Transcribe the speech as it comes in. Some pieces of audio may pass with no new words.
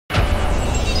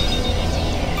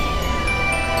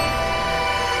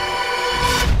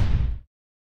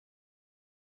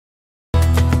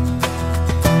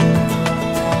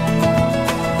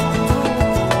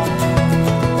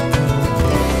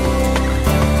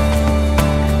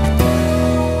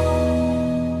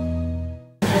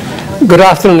Good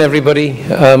afternoon, everybody.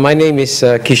 My name is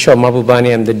Kishore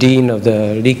Mahbubani. I'm the Dean of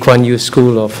the LKY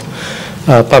School of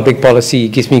Public Policy. It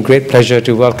gives me great pleasure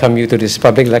to welcome you to this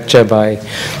public lecture by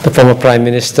the former Prime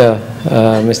Minister,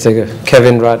 Mr.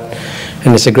 Kevin Rudd,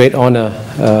 and it's a great honor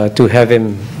to have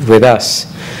him with us.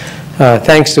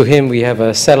 Thanks to him, we have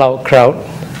a sellout crowd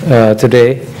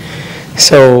today.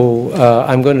 So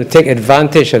I'm going to take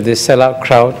advantage of this sellout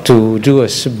crowd to do a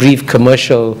brief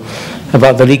commercial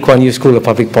about the LKY School of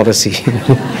Public Policy.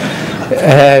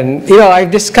 And, you know, I've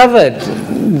discovered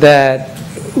that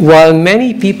while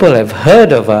many people have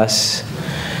heard of us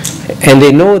and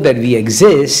they know that we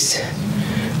exist,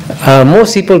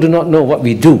 most people do not know what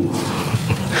we do.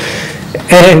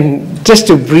 And just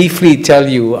to briefly tell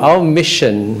you, our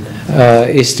mission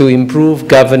is to improve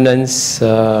governance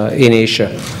in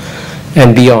Asia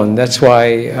and beyond. That's why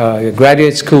a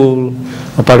graduate school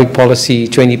of public policy,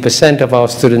 20% of our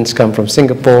students come from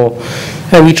Singapore,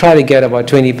 and we try to get about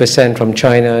 20% from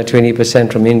China,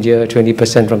 20% from India,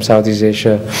 20% from Southeast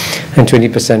Asia, and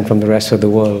 20% from the rest of the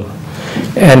world.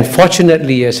 And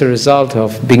fortunately, as a result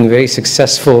of being very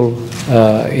successful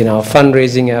in our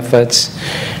fundraising efforts,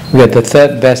 we are the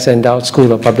third best endowed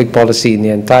school of public policy in the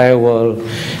entire world.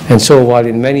 And so while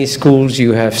in many schools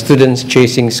you have students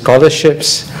chasing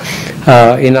scholarships,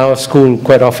 in our school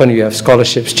quite often you have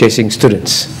scholarships chasing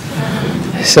students.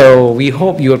 So we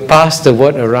hope you will pass the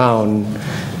word around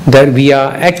that we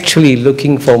are actually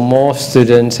looking for more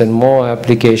students and more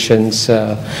applications,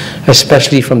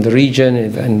 especially from the region.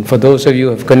 And for those of you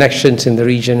who have connections in the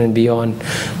region and beyond,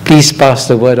 please pass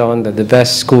the word on that the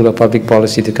best school of public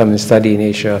policy to come and study in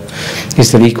Asia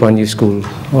is the LKY School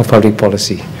of Public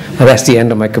Policy. And that's the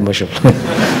end of my commercial.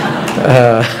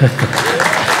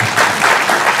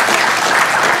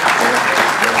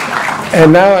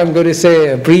 And now I'm going to say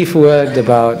a brief word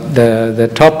about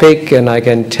the topic, and I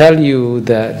can tell you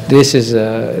that this is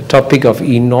a topic of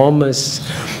enormous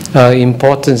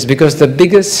importance because the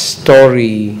biggest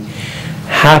story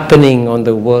happening on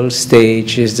the world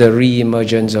stage is the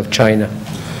re-emergence of China.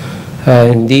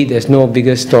 Indeed, there's no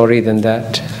bigger story than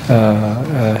that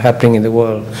happening in the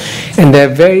world. And there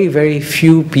are very, very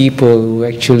few people who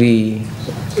actually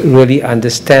really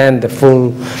understand the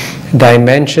full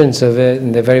dimensions of it,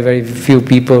 and there are very, very few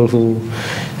people who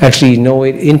actually know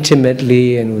it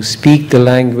intimately and who speak the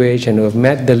language and who have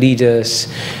met the leaders.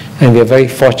 And we are very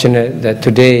fortunate that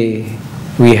today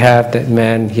we have that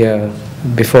man here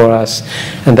before us.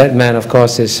 And that man, of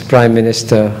course, is Prime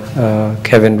Minister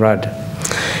Kevin Rudd.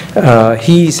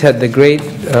 He's had the great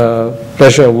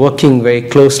pleasure of working very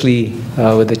closely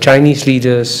with the Chinese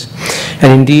leaders.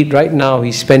 And indeed, right now,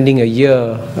 he's spending a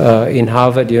year in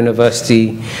Harvard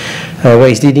University, where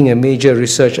he's leading a major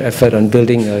research effort on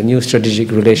building a new strategic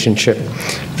relationship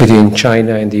between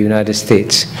China and the United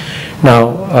States.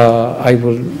 Now, I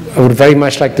would very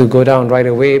much like to go down right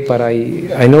away, but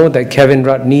I know that Kevin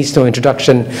Rudd needs no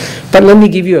introduction. But let me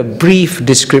give you a brief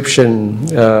description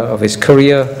of his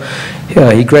career.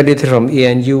 He graduated from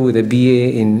ANU with a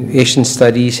BA in Asian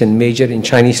Studies and majored in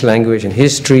Chinese language and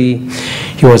history.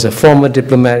 He was a former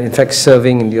diplomat, in fact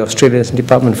serving in the Australian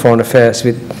Department of Foreign Affairs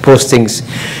with postings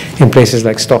in places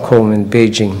like Stockholm and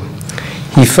Beijing.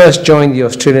 He first joined the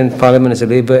Australian Parliament as a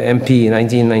Labour MP in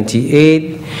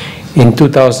 1998. In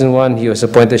 2001, he was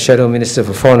appointed Shadow Minister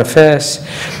for Foreign Affairs,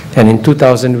 and in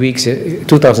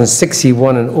 2006, he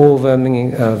won an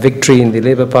overwhelming victory in the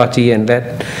Labour Party, and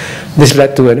this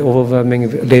led to an overwhelming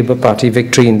Labour Party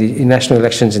victory in the national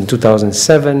elections in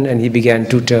 2007, and he began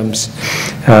 2 terms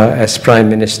as Prime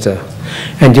Minister.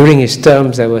 And during his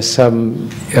terms, there were some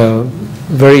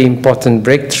very important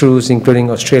breakthroughs, including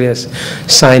Australia's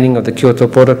signing of the Kyoto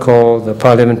Protocol, the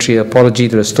parliamentary apology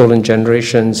to the stolen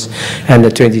generations, and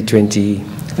the 2020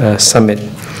 summit.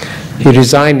 He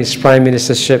resigned his prime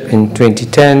ministership in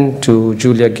 2010 to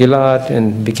Julia Gillard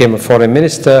and became a foreign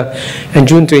minister. And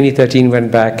June 2013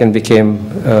 went back and became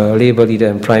a Labour leader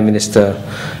and prime minister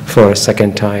for a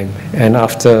second time. And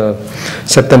after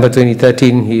September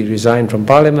 2013, he resigned from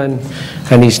Parliament,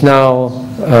 and he's now,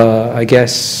 I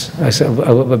guess,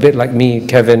 a bit like me,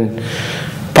 Kevin,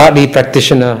 partly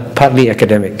practitioner, partly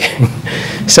academic.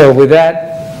 So with that,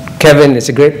 Kevin, it's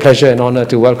a great pleasure and honor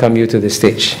to welcome you to the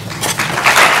stage.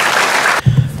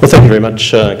 Well, thank you very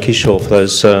much, Kishore, for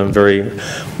those very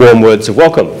warm words of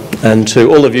welcome. And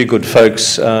to all of you good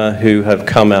folks who have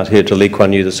come out here to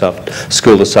LKY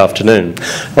School this afternoon.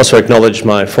 I also acknowledge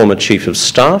my former Chief of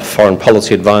Staff, Foreign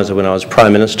Policy Advisor when I was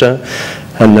Prime Minister,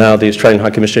 and now the Australian High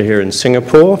Commissioner here in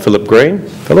Singapore, Philip Green.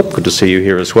 Philip, good to see you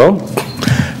here as well.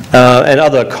 and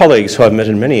other colleagues who I've met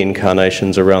in many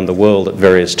incarnations around the world at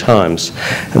various times.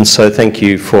 And so thank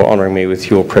you for honouring me with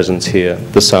your presence here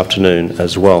this afternoon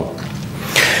as well.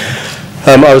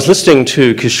 I was listening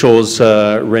to Kishore's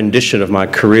rendition of my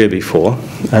career before,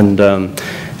 and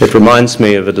it reminds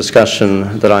me of a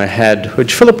discussion that I had,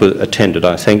 which Philip attended,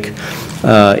 I think,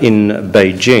 in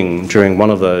Beijing during one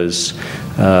of those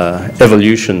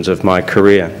evolutions of my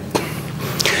career.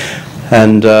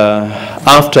 And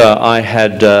after I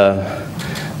had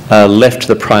left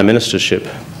the Prime Ministership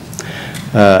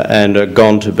and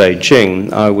gone to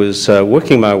Beijing, I was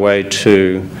working my way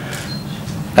to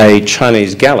a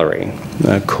Chinese gallery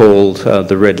called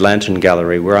the Red Lantern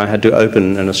Gallery, where I had to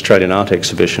open an Australian art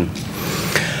exhibition.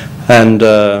 And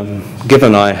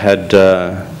given I had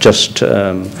just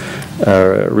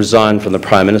resigned from the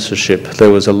Prime Ministership, there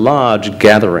was a large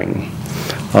gathering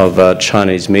of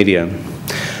Chinese media.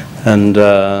 And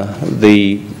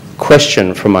the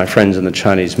question from my friends in the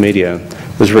Chinese media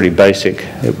was really basic.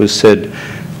 It was said,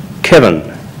 "Kevin,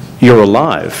 you're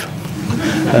alive."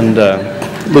 And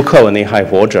we've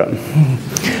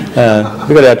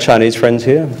got our Chinese friends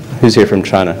here. Who's here from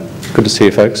China? Good to see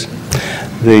you, folks.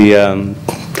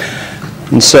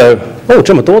 And so,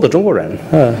 这么多的中国人，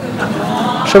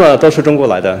是吗？都是中国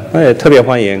来的，哎，特别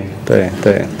欢迎，对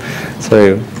对，所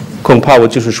以恐怕我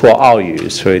就是说澳语，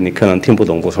所以你可能听不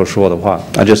懂我所说的话。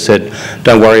I just said,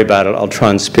 don't worry about it. I'll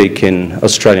try and speak in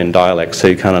Australian dialect, so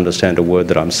you can't understand a word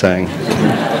that I'm saying.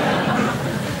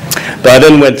 But I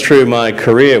then went through my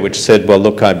career, which said, well,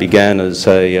 look, I began as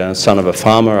a son of a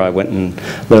farmer. I went and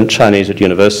learned Chinese at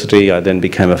university. I then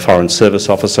became a foreign service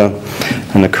officer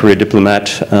and a career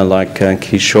diplomat like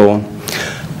Kishore.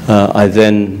 I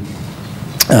then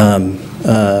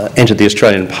entered the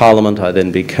Australian Parliament. I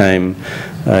then became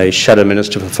a shadow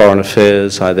minister for foreign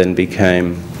affairs. I then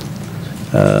became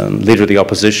leader of the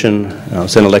opposition. I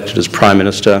was then elected as Prime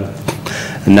Minister,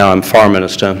 and now I'm Foreign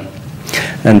Minister.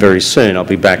 And very soon I'll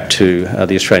be back to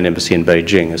the Australian Embassy in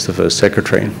Beijing as the First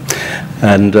Secretary.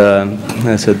 And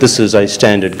I said, this is a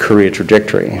standard career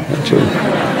trajectory.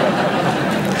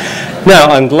 Now,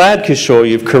 I'm glad, Kishore,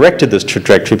 you've corrected this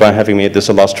trajectory by having me at this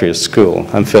illustrious school.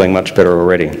 I'm feeling much better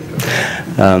already.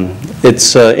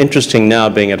 It's interesting now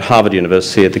being at Harvard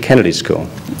University at the Kennedy School,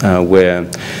 where,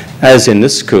 as in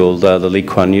this school, the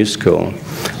LKY School,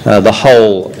 the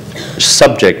whole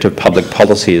subject of public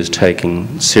policy is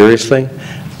taken seriously,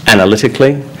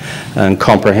 analytically, and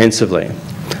comprehensively,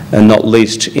 and not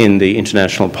least in the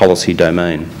international policy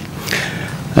domain.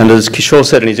 And as Kishore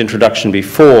said in his introduction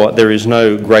before, there is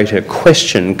no greater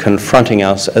question confronting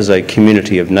us as a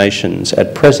community of nations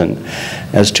at present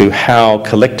as to how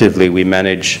collectively we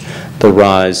manage the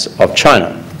rise of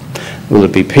China. Will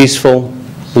it be peaceful?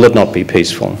 Will it not be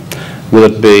peaceful? Will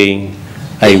it be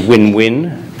a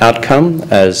win-win outcome,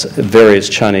 as various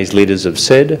Chinese leaders have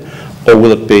said, or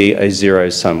will it be a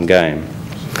zero-sum game?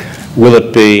 Will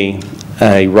it be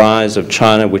a rise of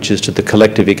China which is to the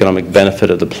collective economic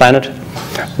benefit of the planet?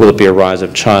 Will it be a rise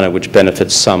of China which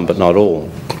benefits some but not all?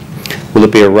 Will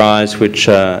it be a rise which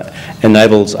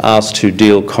enables us to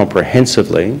deal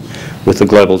comprehensively with the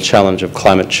global challenge of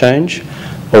climate change,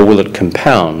 or will it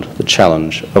compound the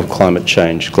challenge of climate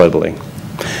change globally?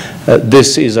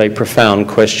 This is a profound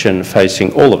question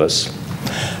facing all of us.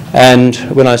 And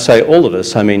when I say all of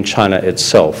us, I mean China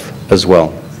itself as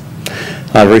well.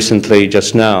 I've recently,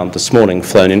 just now, this morning,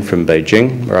 flown in from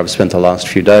Beijing, where I've spent the last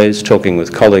few days talking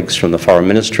with colleagues from the Foreign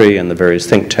Ministry and the various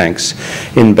think tanks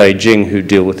in Beijing who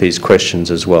deal with these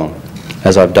questions as well,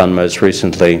 as I've done most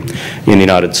recently in the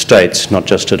United States, not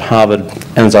just at Harvard,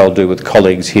 and as I'll do with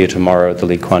colleagues here tomorrow at the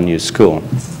LKY School.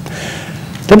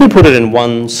 Let me put it in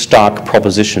one stark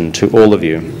proposition to all of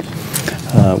you,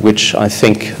 which I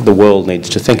think the world needs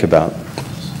to think about.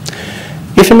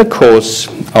 If in the course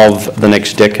of the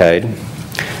next decade,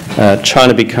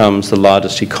 China becomes the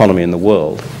largest economy in the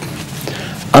world,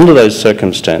 under those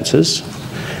circumstances,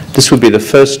 this would be the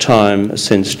first time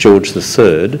since George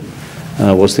III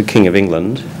was the King of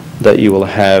England that you will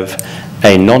have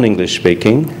a non-English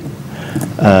speaking,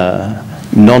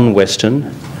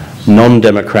 non-Western,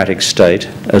 non-democratic state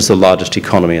as the largest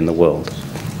economy in the world.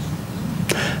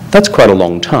 That's quite a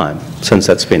long time since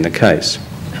that's been the case.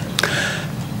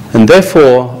 And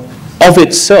therefore, of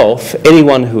itself,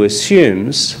 anyone who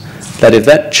assumes that if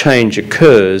that change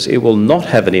occurs, it will not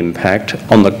have an impact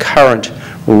on the current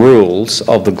rules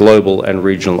of the global and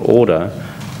regional order,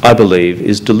 I believe,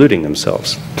 is deluding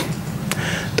themselves.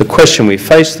 The question we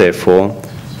face, therefore,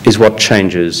 is what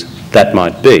changes that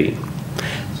might be,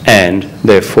 and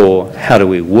therefore, how do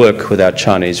we work with our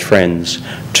Chinese friends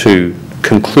to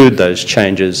conclude those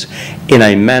changes in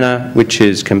a manner which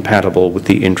is compatible with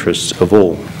the interests of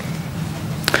all.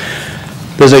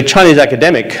 There's a Chinese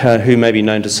academic who may be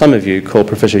known to some of you called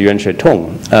Professor Yuan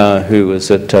Shui-tung, who was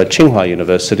at Tsinghua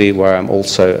University, where I'm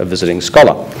also a visiting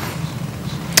scholar.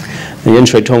 Yuan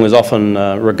Shui-tung is often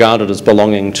regarded as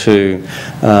belonging to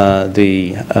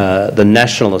the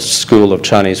nationalist school of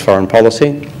Chinese foreign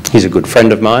policy. He's a good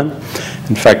friend of mine.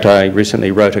 In fact, I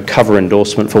recently wrote a cover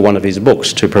endorsement for one of his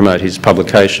books to promote his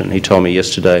publication. He told me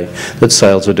yesterday that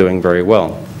sales are doing very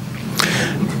well.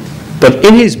 But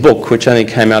in his book, which only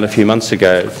came out a few months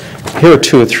ago, here are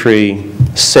 2 or 3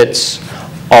 sets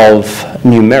of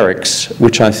numerics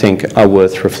which I think are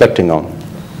worth reflecting on.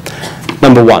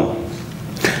 Number 1,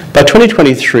 by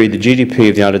 2023, the GDP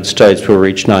of the United States will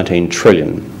reach 19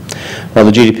 trillion, while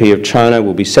the GDP of China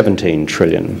will be 17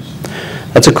 trillion.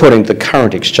 That's according to the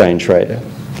current exchange rate.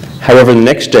 However, in the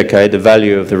next decade, the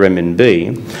value of the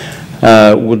renminbi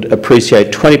would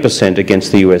appreciate 20%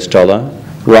 against the US dollar,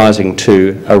 rising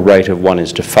to a rate of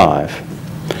 1:5,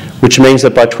 which means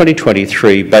that by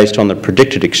 2023, based on the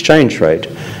predicted exchange rate,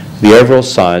 the overall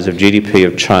size of GDP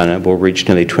of China will reach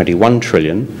nearly 21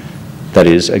 trillion, that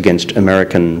is, against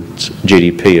Americans'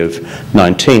 GDP of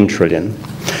 19 trillion,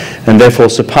 and therefore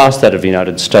surpass that of the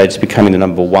United States, becoming the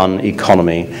number 1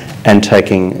 economy and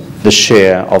taking the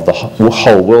share of the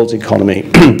whole world's economy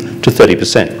to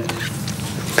 30%.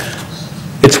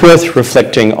 It's worth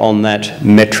reflecting on that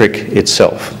metric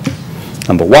itself.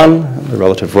 Number 1, the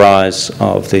relative rise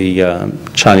of the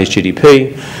Chinese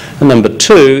GDP, and number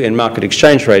 2, in market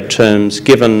exchange rate terms,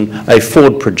 given a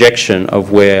forward projection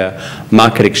of where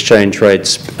market exchange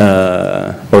rates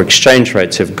or exchange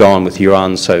rates have gone with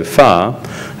yuan so far,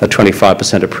 a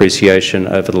 25% appreciation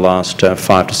over the last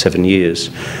 5 to 7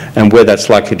 years, and where that's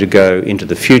likely to go into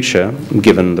the future,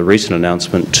 given the recent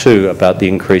announcement too about the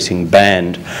increasing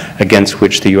band against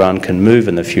which the yuan can move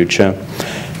in the future.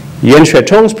 Yuan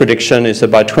Shui-tung's prediction is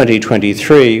that by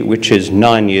 2023, which is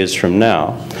 9 years from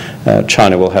now,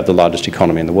 China will have the largest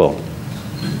economy in the world.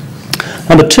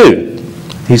 Number 2,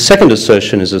 his second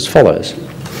assertion is as follows.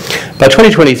 By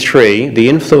 2023, the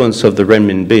influence of the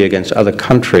renminbi against other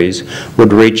countries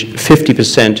would reach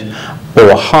 50%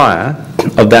 or higher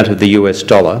of that of the US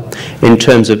dollar in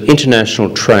terms of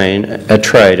international trade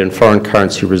and foreign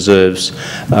currency reserves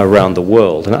around the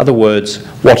world. In other words,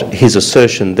 what his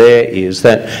assertion there is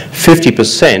that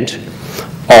 50%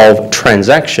 of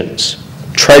transactions,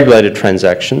 trade-related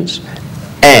transactions,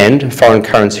 and foreign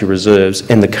currency reserves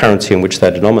in the currency in which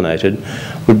they're denominated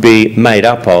would be made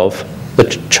up of the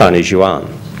Chinese yuan.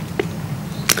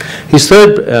 His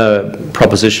third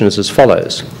proposition is as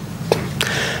follows.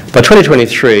 By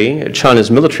 2023,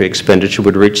 China's military expenditure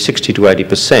would reach 60 to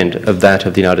 80% of that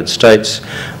of the United States,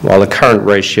 while the current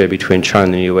ratio between China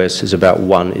and the US is about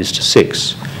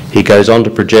 1:6. He goes on to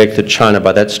project that China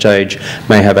by that stage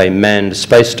may have a manned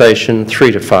space station, 3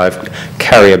 to 5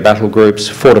 carrier battle groups,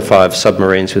 4 to 5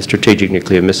 submarines with strategic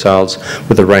nuclear missiles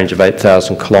with a range of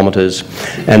 8,000 kilometres,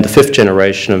 and the 5th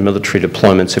generation of military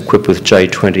deployments equipped with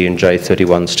J-20 and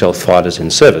J-31 stealth fighters in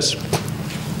service.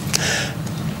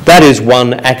 That is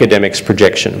one academic's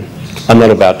projection. I'm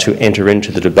not about to enter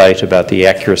into the debate about the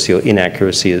accuracy or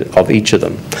inaccuracy of each of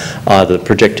them, either the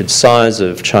projected size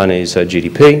of Chinese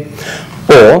GDP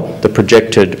or the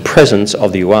projected presence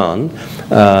of the yuan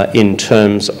in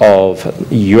terms of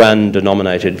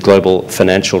yuan-denominated global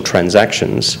financial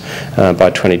transactions by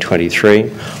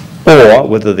 2023, or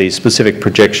whether the specific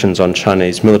projections on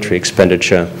Chinese military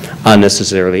expenditure are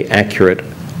necessarily accurate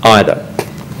either.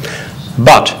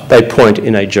 But they point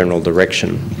in a general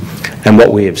direction. And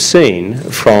what we have seen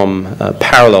from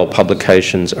parallel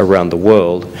publications around the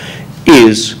world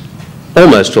is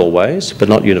almost always, but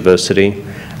not universally,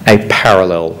 a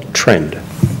parallel trend.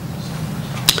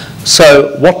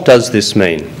 So what does this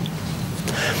mean?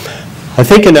 I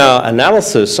think in our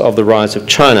analysis of the rise of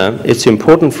China, it's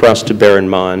important for us to bear in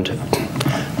mind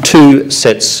 3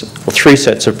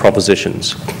 sets of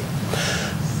propositions.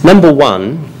 Number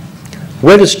 1,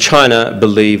 where does China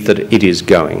believe that it is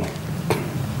going?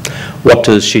 What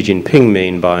does Xi Jinping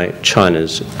mean by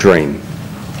China's dream?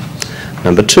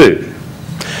 Number 2,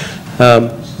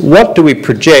 what do we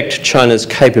project China's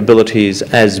capabilities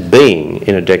as being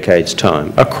in a decade's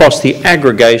time across the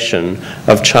aggregation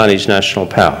of Chinese national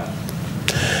power?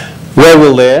 Where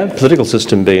will their political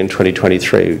system be in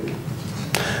 2023?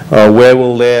 Where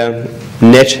will their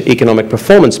net economic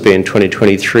performance be in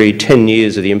 2023, 10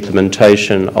 years of the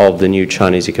implementation of the new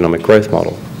Chinese economic growth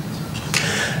model?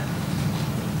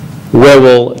 Where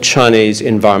will Chinese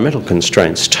environmental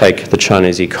constraints take the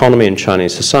Chinese economy and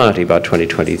Chinese society by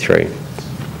 2023?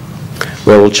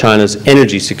 Where will China's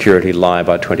energy security lie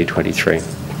by 2023?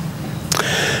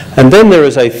 And then there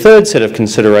is a third set of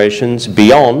considerations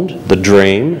beyond the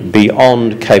dream,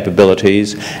 beyond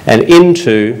capabilities, and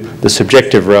into the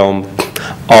subjective realm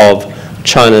of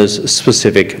China's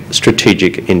specific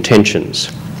strategic intentions.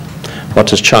 What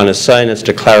does China say in its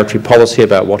declaratory policy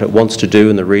about what it wants to do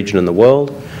in the region and the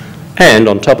world? And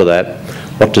on top of that,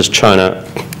 what does China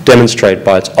demonstrate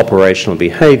by its operational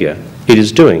behaviour it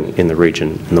is doing in the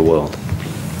region and the world?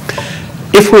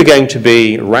 If we're going to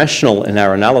be rational in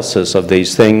our analysis of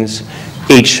these things,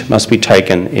 each must be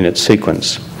taken in its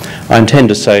sequence. I intend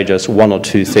to say just one or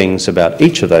two things about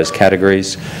each of those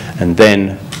categories and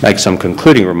then make some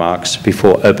concluding remarks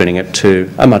before opening it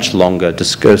to a much longer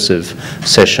discursive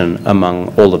session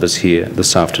among all of us here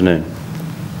this afternoon.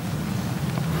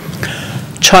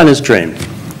 China's dream.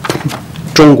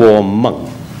 中国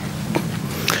梦.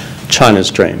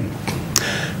 China's dream.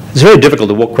 It's very difficult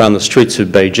to walk around the streets of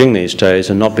Beijing these days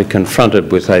and not be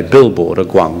confronted with a billboard, a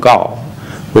广告,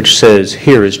 which says,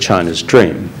 here is China's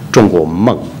dream, 中国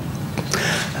梦.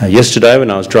 Yesterday, when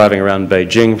I was driving around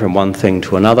Beijing from one thing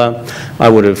to another,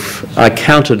 I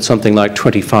counted something like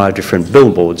 25 different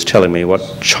billboards telling me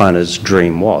what China's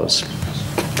dream was.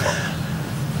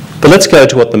 But let's go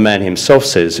to what the man himself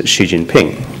says, Xi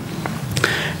Jinping.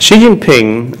 Xi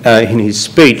Jinping, in his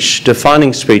speech,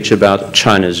 defining speech about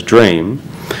China's dream,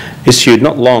 issued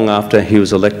not long after he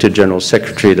was elected General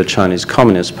Secretary of the Chinese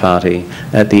Communist Party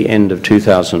at the end of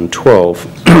 2012,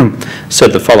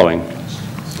 said the following.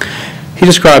 He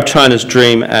described China's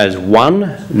dream as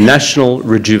 1, national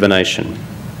rejuvenation.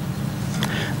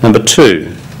 Number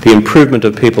 2, the improvement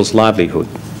of people's livelihood.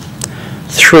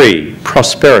 3,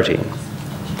 prosperity.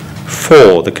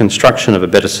 4, the construction of a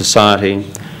better society.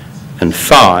 And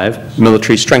 5,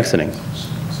 military strengthening.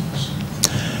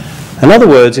 In other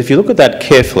words, if you look at that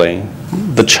carefully,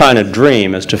 the China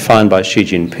dream as defined by Xi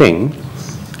Jinping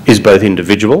is both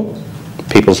individual,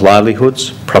 people's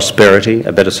livelihoods, prosperity,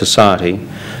 a better society.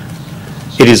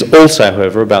 It is also,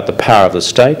 however, about the power of the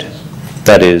state,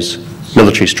 that is,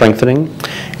 military strengthening.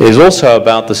 It is also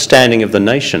about the standing of the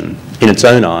nation in its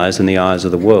own eyes and the eyes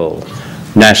of the world,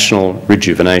 national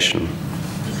rejuvenation.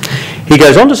 He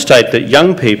goes on to state that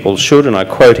young people should, and I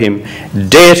quote him,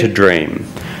 dare to dream,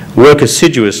 work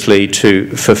assiduously to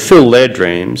fulfil their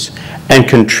dreams and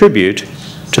contribute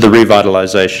to the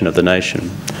revitalisation of the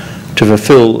nation. To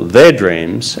fulfil their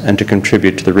dreams and to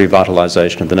contribute to the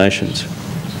revitalisation of the nations.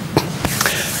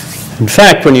 In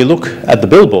fact, when you look at the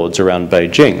billboards around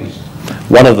Beijing,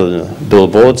 one of the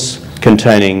billboards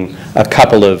containing a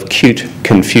couple of cute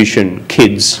Confucian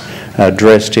kids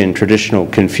dressed in traditional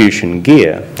Confucian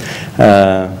gear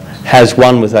has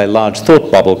one with a large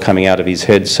thought bubble coming out of his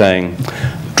head saying,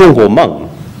 中国梦,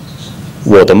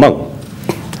 我的梦,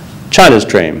 China's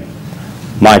dream,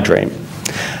 my dream.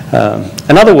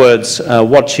 In other words,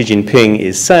 what Xi Jinping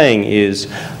is saying is,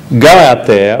 go out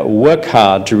there, work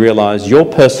hard to realise your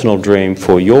personal dream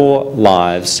for your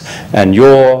lives and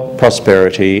your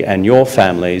prosperity and your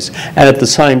families, and at the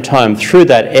same time, through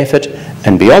that effort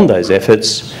and beyond those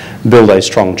efforts, build a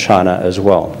strong China as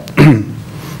well.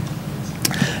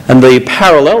 And the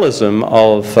parallelism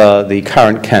of the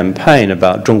current campaign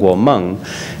about 中国梦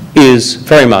is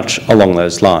very much along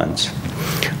those lines.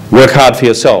 Work hard for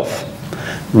yourself.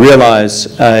 Realise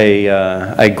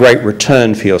a great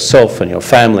return for yourself and your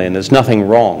family, and there's nothing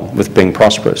wrong with being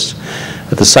prosperous.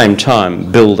 At the same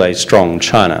time, build a strong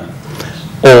China,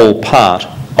 all part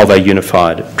of a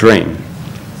unified dream.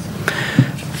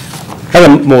 At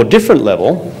a more different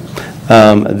level,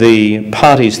 the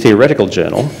party's theoretical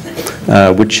journal,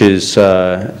 which is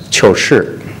求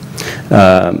是,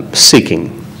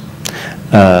 seeking.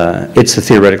 It's the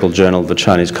theoretical journal of the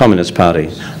Chinese Communist Party,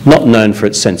 not known for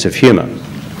its sense of humour.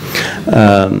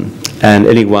 And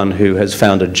anyone who has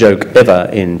found a joke ever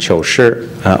in 求是,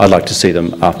 I'd like to see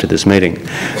them after this meeting,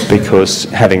 because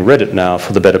having read it now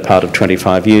for the better part of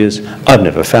 25 years, I've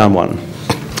never found one.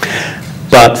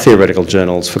 But theoretical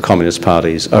journals for communist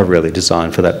parties are really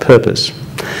designed for that purpose.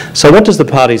 So what does the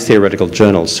party's theoretical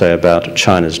journal say about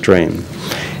China's dream?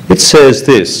 It says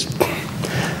this: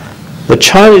 the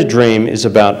Chinese dream is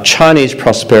about Chinese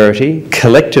prosperity,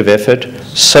 collective effort,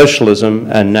 socialism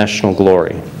and national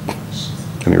glory.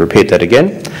 Let me repeat that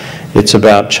again. It's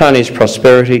about Chinese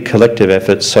prosperity, collective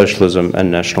effort, socialism and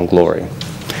national glory.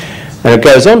 And it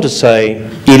goes on to say,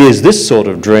 it is this sort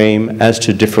of dream as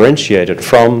to differentiate it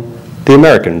from the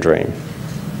American dream.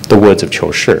 The words of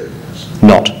求是,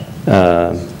 not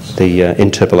the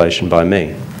interpolation by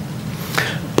me.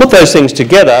 Put those things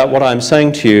together, what I'm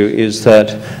saying to you is that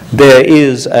there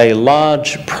is a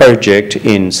large project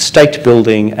in state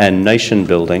building and nation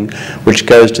building which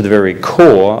goes to the very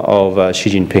core of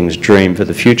Xi Jinping's dream for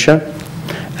the future,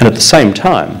 and at the same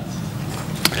time,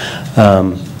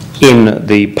 in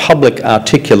the public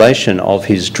articulation of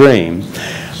his dream,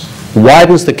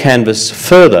 widens the canvas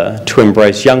further to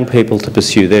embrace young people to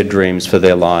pursue their dreams for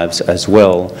their lives as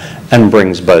well, and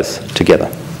brings both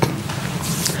together.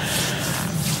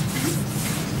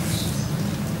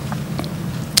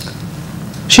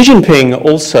 Xi Jinping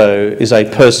also is a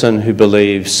person who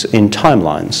believes in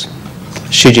timelines.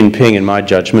 Xi Jinping, in my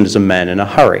judgment, is a man in a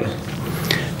hurry.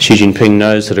 Xi Jinping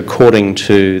knows that according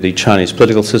to the Chinese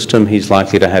political system, he's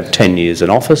likely to have 10 years in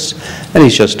office, and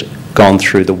he's just gone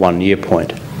through the 1-year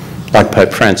point. Like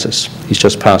Pope Francis, he's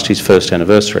just passed his first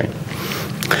anniversary.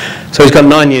 So he's got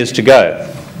 9 years to go.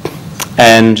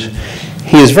 And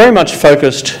he is very much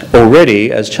focused already,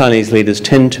 as Chinese leaders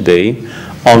tend to be,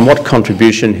 on what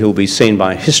contribution he'll be seen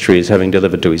by history as having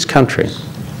delivered to his country.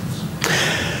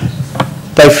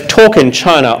 They talk in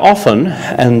China often,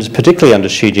 and particularly under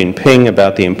Xi Jinping,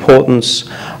 about the importance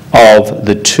of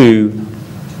the two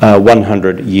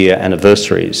 100-year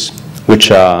anniversaries,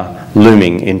 which are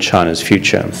looming in China's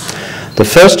future. The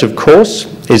first, of course,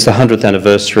 is the 100th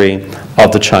anniversary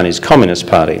of the Chinese Communist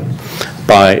Party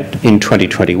in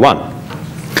 2021.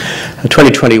 The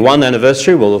 2021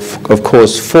 anniversary will, of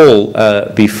course, fall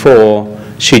before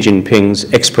Xi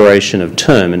Jinping's expiration of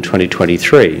term in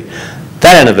 2023.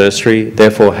 That anniversary,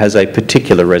 therefore, has a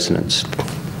particular resonance.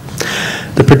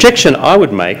 The projection I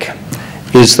would make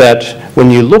is that when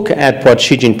you look at what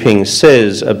Xi Jinping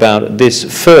says about this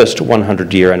first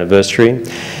 100-year anniversary,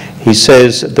 he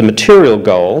says the material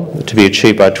goal to be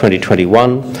achieved by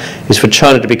 2021 is for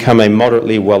China to become a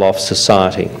moderately well-off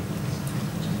society.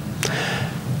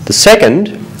 The second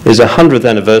is a 100th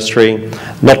anniversary,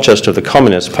 not just of the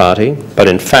Communist Party, but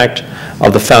in fact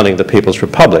of the founding of the People's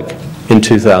Republic in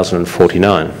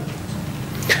 2049.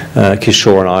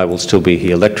 Kishore and I will still be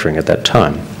here lecturing at that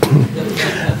time.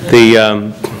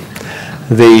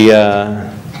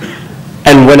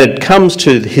 And when it comes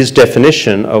to his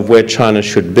definition of where China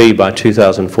should be by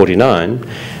 2049,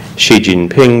 Xi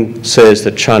Jinping says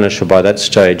that China should by that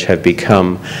stage have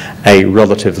become a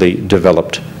relatively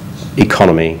developed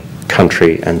economy,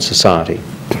 country and society.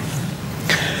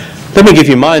 Let me give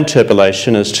you my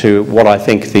interpolation as to what I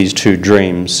think these two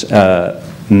dreams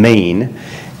mean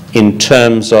in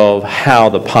terms of how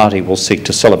the party will seek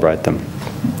to celebrate them.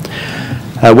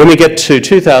 When we get to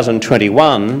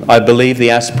 2021, I believe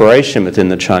the aspiration within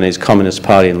the Chinese Communist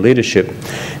Party and leadership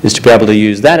is to be able to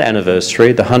use that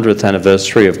anniversary, the 100th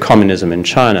anniversary of communism in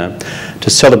China, to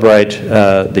celebrate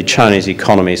the Chinese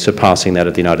economy surpassing that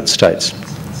of the United States.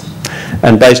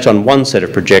 And based on one set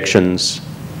of projections,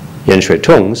 Yan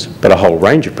Shui-tung's, but a whole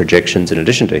range of projections in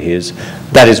addition to his,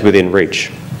 that is within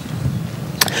reach.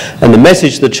 And the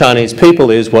message to the Chinese people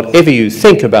is, whatever you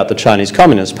think about the Chinese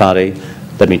Communist Party,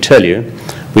 let me tell you,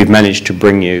 we've managed to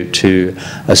bring you to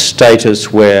a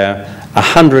status where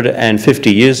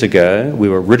 150 years ago we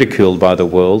were ridiculed by the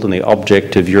world and the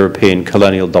object of European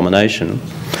colonial domination.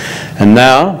 And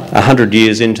now, 100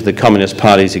 years into the Communist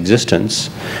Party's existence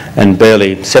and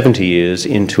barely 70 years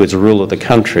into its rule of the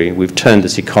country, we've turned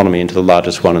this economy into the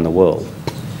largest one in the world.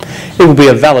 It will be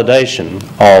a validation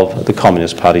of the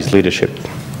Communist Party's leadership,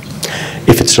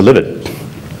 if it's delivered.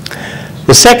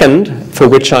 The second, for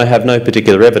which I have no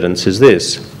particular evidence, is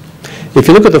this. If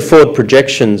you look at the forward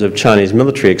projections of Chinese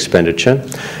military expenditure,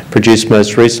 produced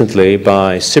most recently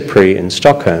by SIPRI in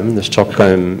Stockholm, the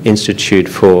Stockholm Institute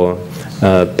for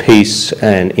Peace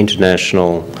and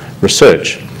International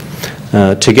Research,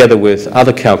 together with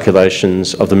other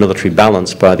calculations of the military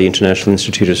balance by the International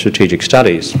Institute of Strategic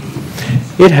Studies,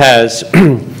 it has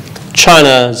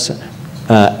China's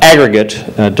aggregate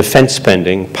defence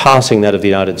spending passing that of the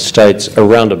United States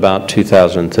around about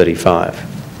 2035.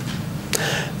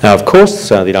 Now, of course,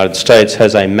 the United States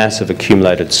has a massive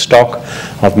accumulated stock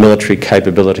of military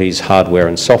capabilities, hardware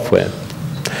and software.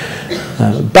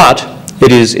 But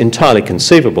it is entirely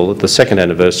conceivable that the second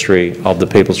anniversary of the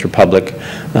People's Republic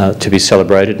to be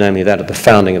celebrated, namely that of the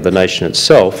founding of the nation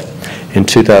itself in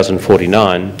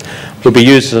 2049, will be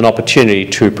used as an opportunity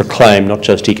to proclaim not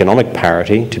just economic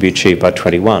parity to be achieved by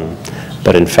 21,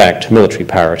 but in fact military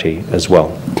parity as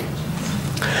well.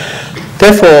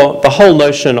 Therefore, the whole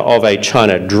notion of a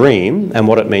China dream and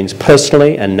what it means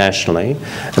personally and nationally,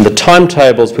 and the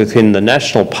timetables within the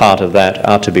national part of that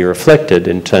are to be reflected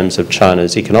in terms of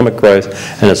China's economic growth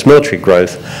and its military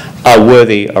growth, are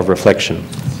worthy of reflection.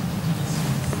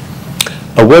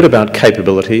 A word about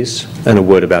capabilities and a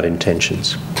word about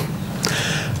intentions.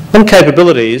 On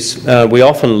capabilities, we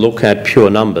often look at pure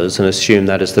numbers and assume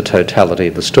that is the totality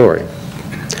of the story.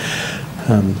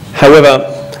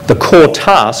 However, the core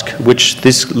task which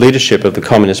this leadership of the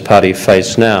Communist Party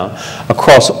face now,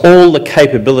 across all the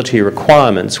capability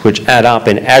requirements which add up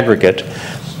in aggregate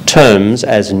terms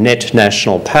as net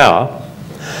national power,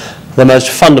 the most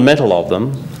fundamental of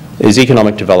them is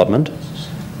economic development,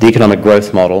 the economic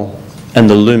growth model, and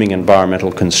the looming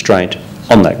environmental constraint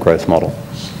on that growth model.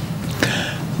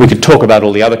 We could talk about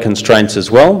all the other constraints as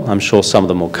well. I'm sure some of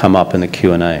them will come up in the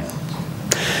Q&A.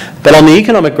 But on the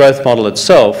economic growth model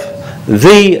itself,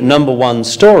 the number one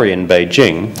story in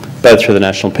Beijing, both through the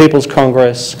National People's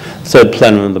Congress, third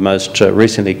plenum of the most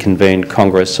recently convened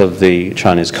Congress of the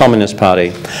Chinese Communist Party,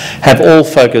 have all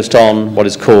focused on what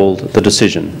is called the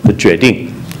decision, the 决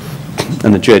定.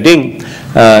 And the 决定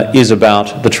is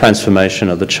about the transformation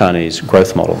of the Chinese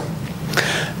growth model.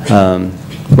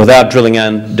 Without drilling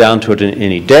down to it in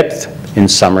any depth, in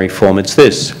summary form, it's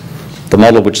this. The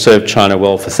model which served China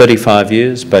well for 35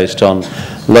 years, based on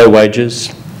low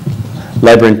wages,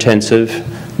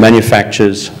 labour-intensive,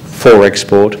 manufactures for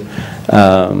export,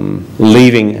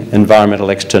 leaving environmental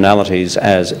externalities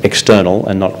as external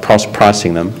and not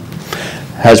pricing them,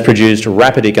 has produced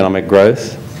rapid economic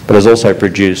growth, but has also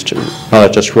produced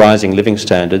not just rising living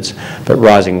standards, but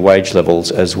rising wage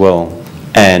levels as well,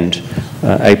 and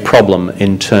a problem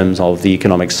in terms of the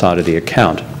economic side of the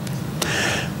account.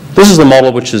 This is the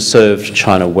model which has served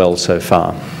China well so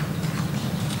far.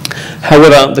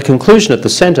 However, the conclusion at the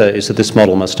centre is that this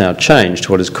model must now change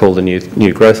to what is called the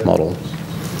new growth model,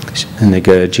 那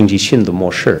个经济新的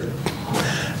模式.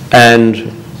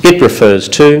 And it refers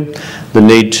to the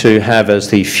need to have as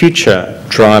the future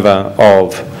driver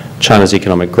of China's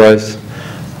economic growth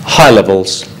high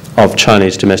levels of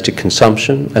Chinese domestic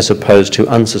consumption as opposed to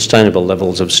unsustainable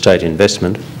levels of state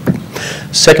investment.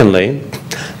 Secondly,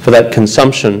 for that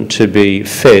consumption to be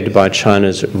fed by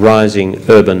China's rising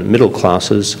urban middle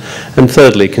classes. And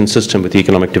thirdly, consistent with the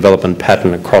economic development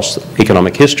pattern across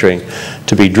economic history,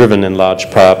 to be driven in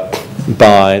large part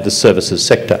by the services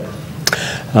sector.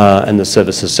 And the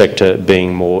services sector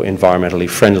being more environmentally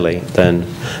friendly than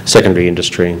secondary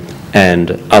industry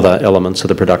and other elements of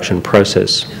the production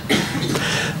process.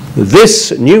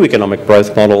 This new economic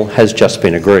growth model has just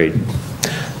been agreed.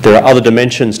 There are other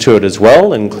dimensions to it as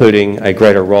well, including a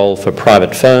greater role for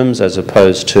private firms as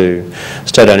opposed to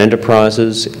state-owned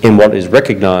enterprises in what is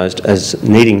recognised as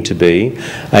needing to be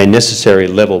a necessary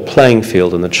level playing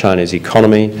field in the Chinese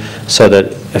economy so that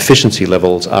efficiency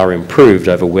levels are improved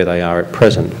over where they are at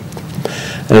present.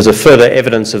 And as a further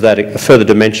evidence of that, a further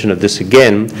dimension of this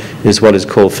again is what is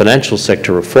called financial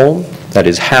sector reform. That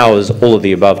is, how is all of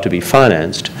the above to be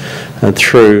financed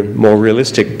through more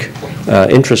realistic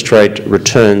interest rate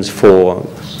returns for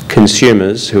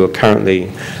consumers who are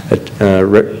currently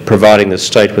providing the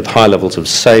state with high levels of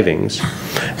savings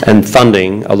and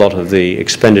funding a lot of the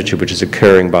expenditure which is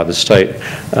occurring by the state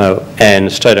and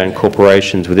state-owned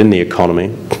corporations within the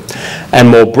economy, and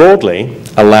more broadly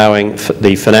allowing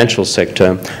the financial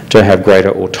sector to have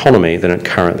greater autonomy than it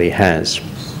currently has.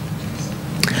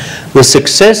 The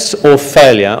success or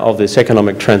failure of this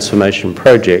economic transformation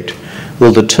project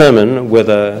will determine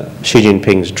whether Xi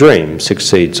Jinping's dream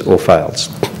succeeds or fails.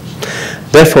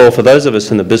 Therefore, for those of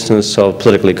us in the business of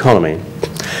political economy,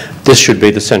 this should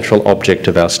be the central object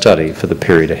of our study for the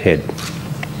period ahead.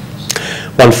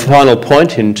 One final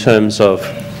point in terms of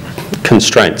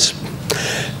constraints.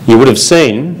 You would have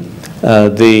seen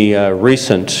the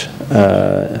recent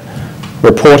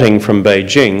reporting from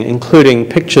Beijing, including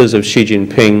pictures of Xi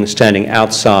Jinping standing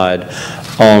outside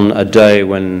on a day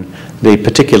when the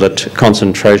particulate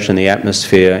concentration in the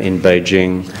atmosphere in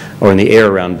Beijing, or in the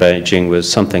air around Beijing,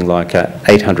 was something like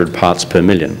 800 parts per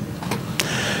million.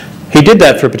 He did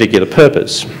that for a particular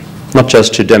purpose, not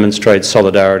just to demonstrate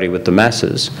solidarity with the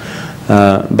masses,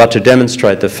 but to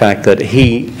demonstrate the fact that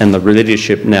he and the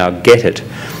leadership now get it,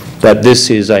 that this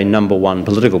is a number one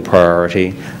political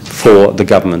priority for the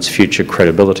government's future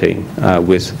credibility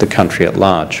with the country at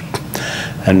large.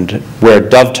 And where it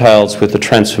dovetails with the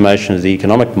transformation of the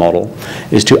economic model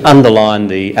is to underline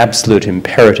the absolute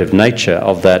imperative nature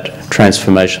of that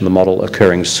transformation of the model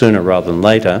occurring sooner rather than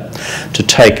later,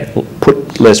 to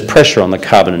put less pressure on the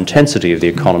carbon intensity of the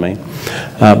economy,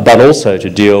 but also to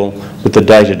deal with the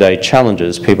day-to-day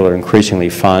challenges people are increasingly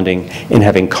finding in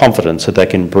having confidence that they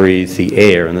can breathe the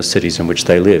air in the cities in which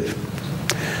they live.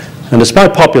 And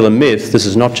despite popular myth, this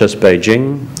is not just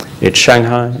Beijing, it's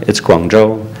Shanghai, it's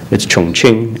Guangzhou, it's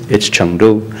Chongqing, it's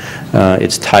Chengdu,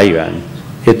 it's Taiyuan,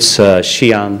 it's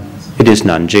Xi'an, it is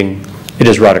Nanjing, it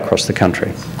is right across the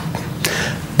country.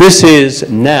 This is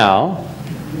now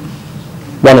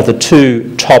one of the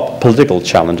two top political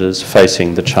challenges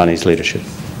facing the Chinese leadership.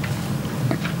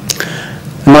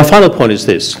 And my final point is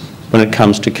this, when it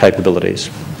comes to capabilities.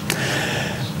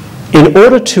 In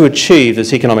order to achieve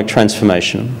this economic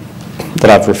transformation that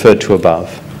I've referred to above,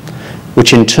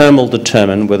 which in turn will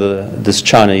determine whether this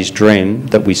Chinese dream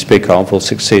that we speak of will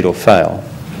succeed or fail,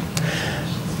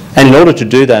 and in order to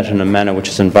do that in a manner which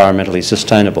is environmentally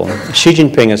sustainable, Xi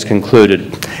Jinping has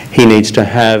concluded he needs to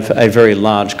have a very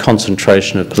large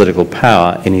concentration of political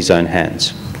power in his own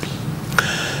hands.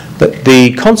 But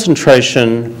the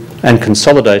concentration and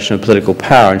consolidation of political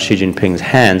power in Xi Jinping's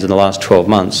hands in the last 12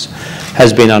 months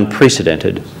has been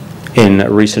unprecedented in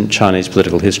recent Chinese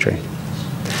political history.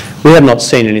 We have not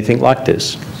seen anything like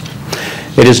this.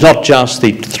 It is not just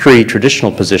the three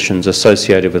traditional positions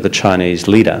associated with the Chinese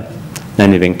leader,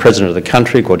 namely being President of the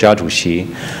country, Guojia Zhuxi,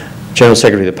 General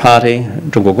Secretary of the Party,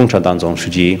 中国共产党总书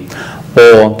记,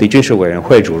 or the 军事委员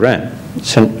会主任,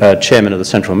 Chairman of the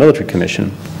Central Military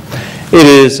Commission. It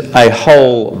is a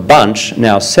whole bunch,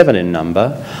 now 7 in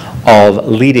number, of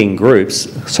leading groups,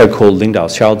 so-called 领导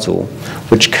小组,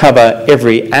 which cover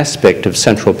every aspect of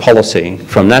central policy,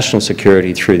 from national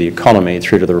security through the economy,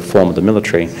 through to the reform of the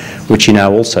military, which he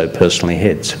now also personally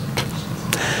heads.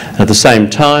 At the same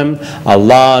time, a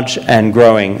large and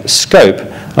growing scope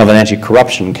of an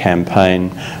anti-corruption campaign,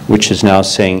 which is now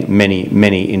seeing many,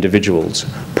 many individuals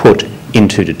put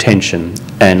into detention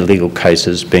and legal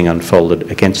cases being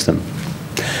unfolded against them.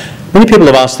 Many people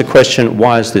have asked the question,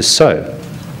 why is this so?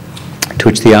 To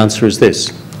which the answer is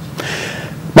this.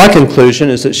 My conclusion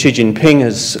is that Xi Jinping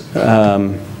has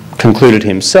concluded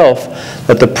himself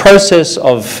that the process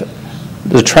of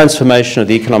the transformation of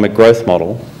the economic growth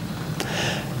model,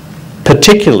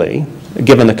 particularly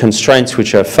given the constraints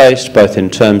which are faced both in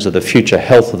terms of the future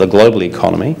health of the global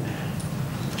economy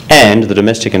and the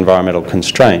domestic environmental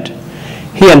constraint,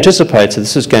 he anticipates that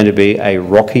this is going to be a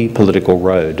rocky political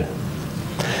road.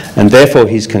 And therefore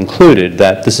he's concluded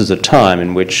that this is a time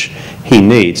in which he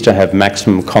needs to have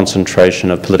maximum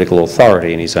concentration of political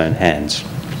authority in his own hands.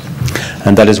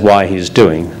 And that is why he is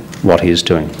doing what he is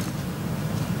doing.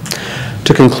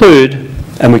 To conclude,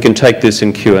 and we can take this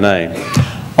in Q&A,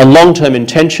 on long-term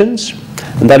intentions,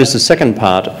 and that is the second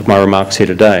part of my remarks here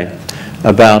today,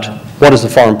 about what is the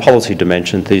foreign policy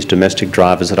dimension, these domestic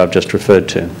drivers that I've just referred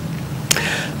to.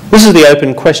 This is the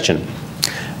open question.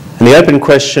 And the open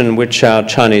question which our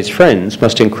Chinese friends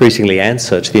must increasingly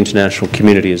answer to the international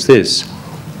community is this.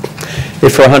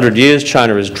 If for 100 years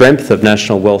China has dreamt of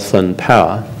national wealth and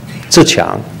power, 自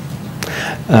强,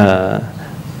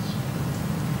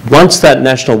 once that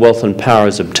national wealth and power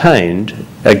is obtained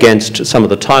against some of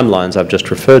the timelines I've just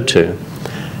referred to,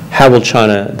 how will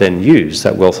China then use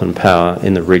that wealth and power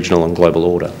in the regional and global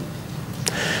order?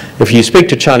 If you speak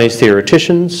to Chinese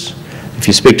theoreticians, if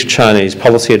you speak to Chinese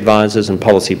policy advisors and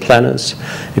policy planners,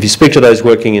 if you speak to those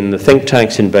working in the think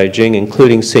tanks in Beijing,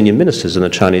 including senior ministers in the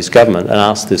Chinese government, and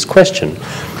ask this question,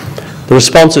 the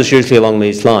response is usually along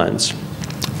these lines.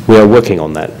 We are working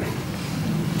on that.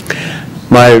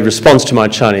 My response to my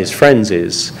Chinese friends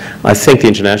is, I think the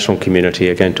international community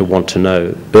are going to want to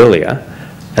know earlier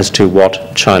as to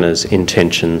what China's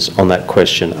intentions on that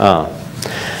question are.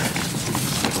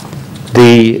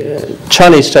 The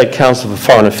Chinese State Council for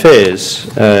Foreign Affairs,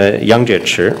 Yang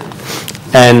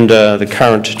Jiechi, and the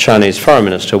current Chinese Foreign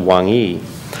Minister, Wang Yi,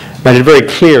 made it very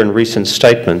clear in recent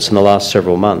statements in the last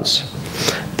several months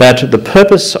that the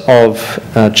purpose of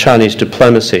Chinese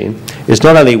diplomacy is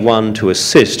not only one to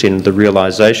assist in the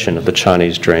realization of the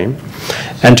Chinese dream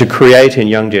and to create, in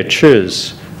Yang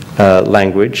Jiechi's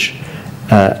language,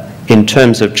 in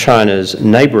terms of China's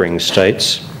neighbouring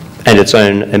states and its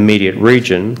own immediate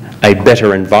region, a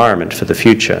better environment for the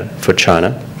future for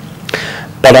China.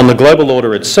 But on the global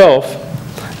order itself,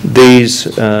 these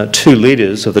two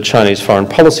leaders of the Chinese foreign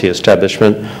policy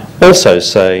establishment also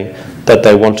say that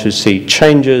they want to see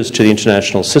changes to the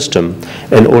international system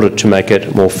in order to make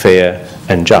it more fair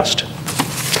and just.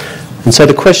 And so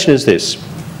the question is this: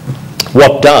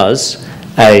 what does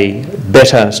a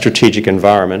better strategic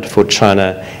environment for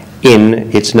China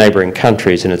in its neighbouring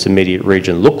countries in its immediate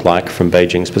region look like from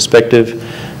Beijing's perspective?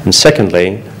 And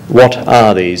secondly, what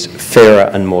are these fairer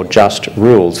and more just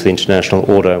rules for the international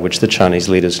order which the Chinese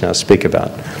leaders now speak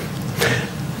about?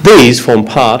 These form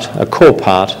a core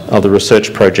part of the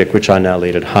research project which I now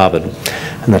lead at Harvard.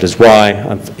 And that is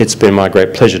why it's been my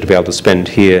great pleasure to be able to spend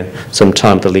here some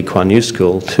time at the LKY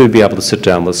School to be able to sit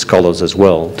down with scholars as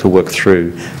well to work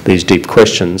through these deep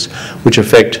questions which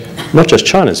affect not just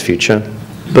China's future,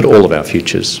 but all of our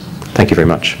futures. Thank you very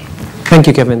much. Thank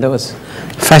you, Kevin. That was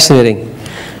fascinating.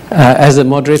 As a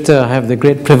moderator, I have the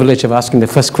great privilege of asking the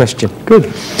first question.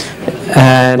 Good.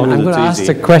 And I'm going to ask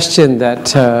the question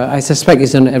that I suspect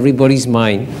is on everybody's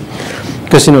mind.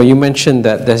 Because, you mentioned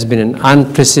that there's been an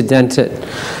unprecedented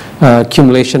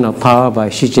accumulation of power by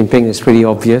Xi Jinping. It's pretty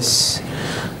obvious.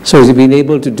 So he's been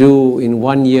able to do in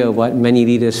 1 year what many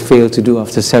leaders fail to do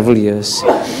after several years.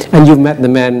 And you've met the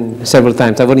man several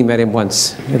times. I've only met him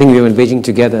once. I think we were in Beijing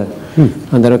together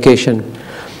on that occasion.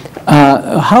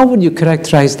 How would you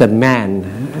characterize the man,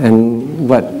 and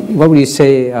what would you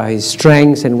say are his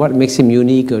strengths, and what makes him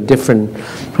unique or different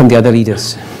from the other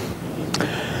leaders?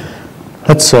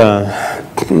 That's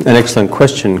an excellent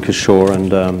question, Kishore.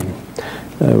 And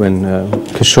when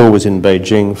Kishore was in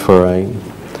Beijing for a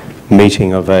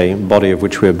meeting of a body of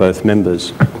which we are both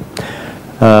members,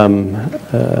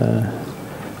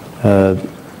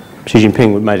 Xi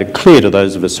Jinping made it clear to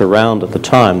those of us around at the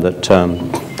time that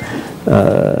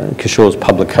Kishore's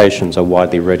publications are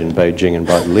widely read in Beijing and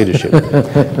by the leadership.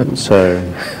 So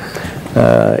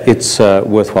it's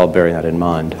worthwhile bearing that in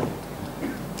mind.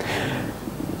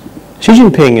 Xi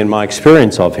Jinping, in my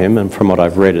experience of him, and from what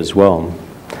I've read as well,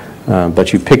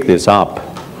 but you pick this up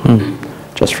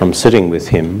just from sitting with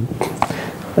him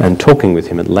and talking with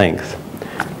him at length,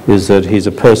 is that he's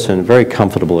a person very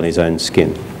comfortable in his own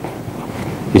skin.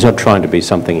 He's not trying to be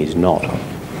something he's not.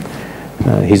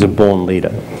 He's a born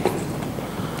leader.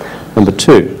 Number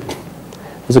two,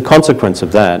 as a consequence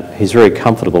of that, he's very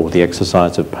comfortable with the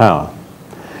exercise of power.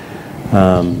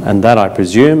 And that, I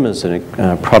presume, is a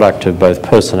product of both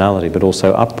personality but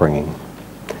also upbringing.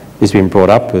 He's been brought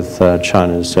up with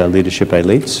China's leadership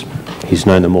elites. He's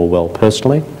known them all well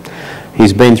personally.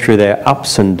 He's been through their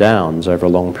ups and downs over a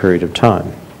long period of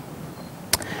time.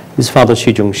 His father,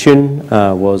 Xi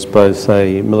Jinping, was both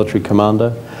a military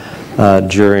commander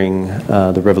during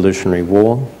the Revolutionary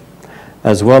War,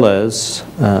 as well as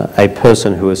a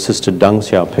person who assisted Deng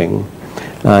Xiaoping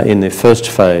in the first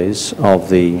phase of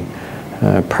the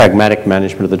pragmatic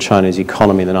management of the Chinese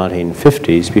economy in the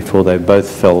 1950s, before they both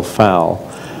fell foul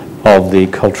of the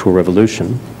Cultural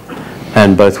Revolution,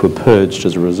 and both were purged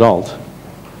as a result.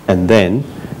 And then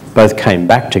both came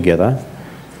back together,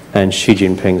 and Xi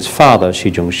Jinping's father,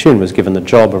 Xi Jinping, was given the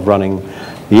job of running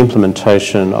the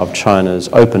implementation of China's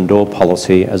open door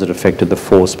policy as it affected the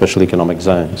 4 special economic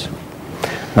zones: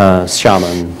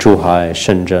 Xiamen, Zhuhai,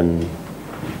 Shenzhen,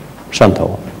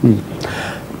 Shantou.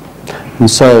 And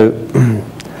so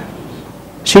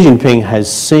Xi Jinping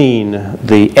has seen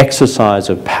the exercise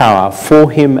of power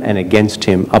for him and against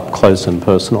him up close and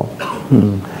personal.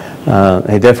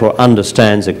 He therefore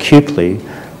understands acutely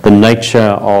the nature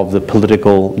of the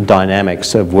political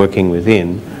dynamics of working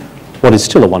within what is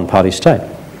still a one-party state.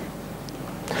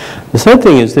 The third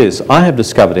thing is this: I have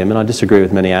discovered him, and I disagree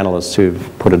with many analysts who've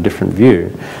put a different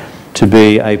view, to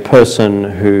be a person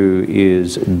who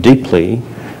is deeply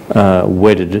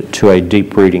wedded to a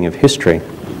deep reading of history.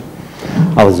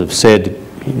 Others have said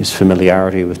his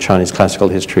familiarity with Chinese classical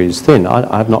history is thin.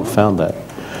 I have not found that.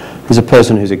 He's a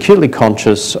person who's acutely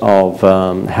conscious of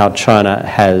how China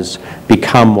has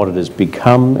become what it has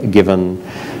become, given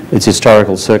its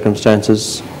historical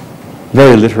circumstances.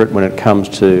 Very literate when it comes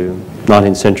to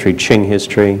 19th century Qing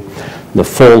history, the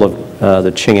fall of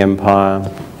the Qing Empire,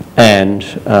 and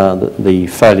the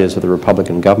failures of the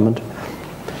Republican government,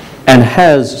 and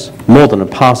has more than a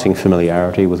passing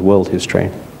familiarity with world history.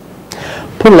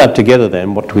 Put all that together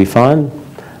then, what do we find?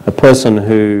 A person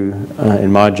who,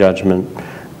 in my judgment,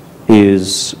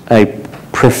 is a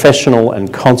professional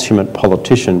and consummate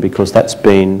politician, because that's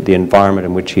been the environment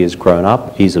in which he has grown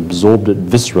up. He's absorbed it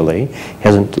viscerally. He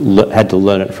hasn't had to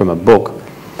learn it from a book.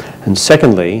 And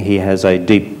secondly, he has a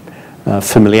deep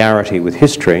familiarity with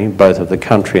history, both of the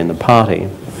country and the party.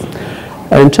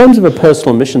 And in terms of a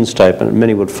personal mission statement,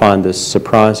 many would find this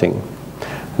surprising.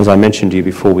 As I mentioned to you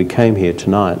before we came here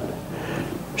tonight,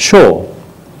 sure,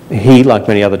 he, like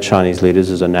many other Chinese leaders,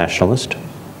 is a nationalist.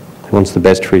 He wants the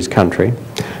best for his country.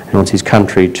 He wants his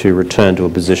country to return to a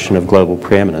position of global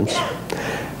preeminence.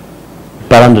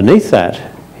 But underneath that,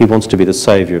 he wants to be the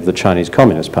saviour of the Chinese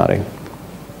Communist Party.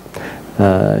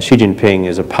 Xi Jinping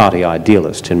is a party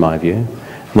idealist, in my view,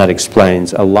 and that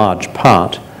explains a large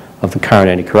part of the current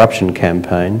anti-corruption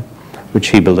campaign, which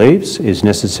he believes is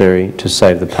necessary to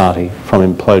save the party from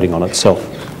imploding on itself.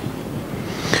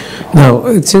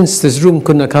 Now, since this room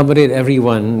couldn't accommodate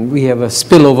everyone, we have a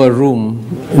spillover room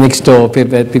next door.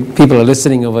 People are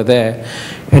listening over there.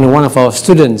 And one of our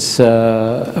students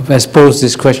has posed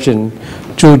this question,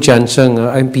 Zhu Jiansheng,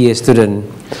 an MPA student.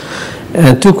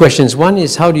 And 2 questions. One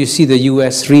is, how do you see the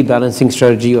US rebalancing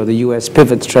strategy, or the US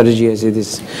pivot strategy as it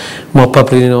is more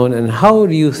popularly known? And how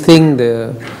do you think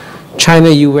the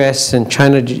China-US and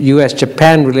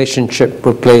China-US-Japan relationship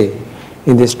will play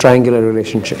in this triangular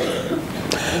relationship?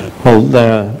 Well, they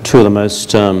are two of the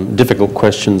most difficult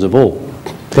questions of all.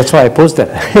 That's why I posed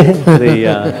that.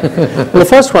 The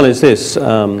first one is this.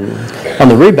 On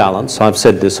the rebalance, I've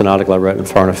said this in an article I wrote in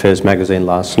Foreign Affairs magazine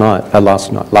last year,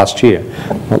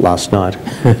 not last night.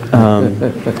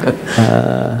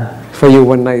 For you,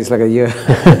 one night is like a year.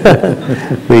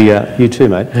 You too,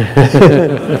 mate.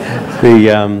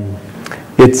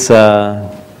 It's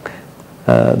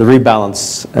the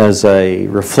rebalance as a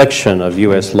reflection of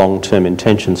US long-term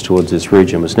intentions towards this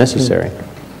region was necessary.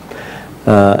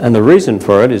 And the reason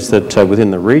for it is that within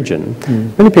the region,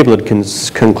 many people had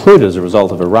concluded as a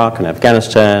result of Iraq and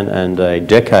Afghanistan and a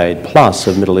decade plus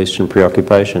of Middle Eastern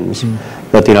preoccupations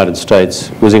that the United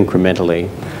States was incrementally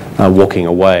walking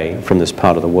away from this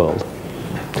part of the world.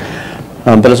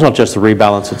 But it's not just the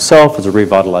rebalance itself, it's a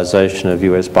revitalisation of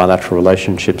US bilateral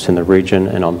relationships in the region,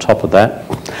 and on top of that,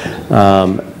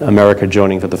 America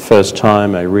joining for the first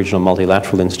time a regional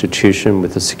multilateral institution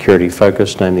with a security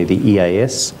focus, namely the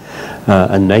EAS,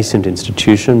 a nascent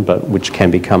institution but which can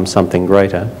become something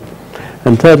greater.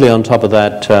 And thirdly, on top of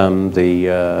that,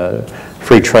 the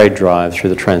free trade drive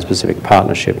through the Trans-Pacific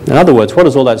Partnership. In other words, what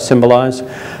does all that symbolise?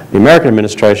 The American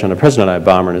administration under President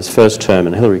Obama in his first term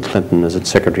and Hillary Clinton as its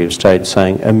Secretary of State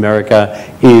saying America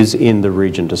is in the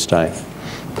region to stay.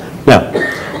 Now,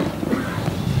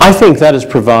 I think that has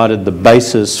provided the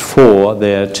basis for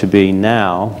there to be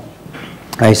now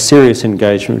a serious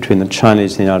engagement between the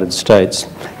Chinese and the United States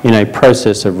in a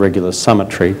process of regular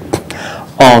summitry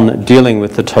on dealing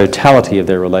with the totality of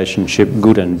their relationship,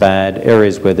 good and bad,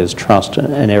 areas where there's trust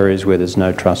and areas where there's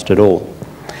no trust at all.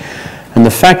 And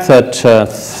the fact that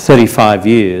 35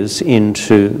 years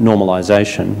into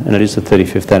normalisation, and it is the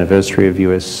 35th anniversary of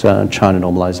US-China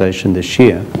normalisation this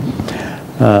year,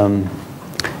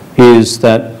 is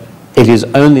that it is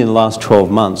only in the last 12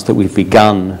 months that we've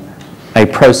begun a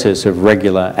process of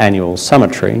regular annual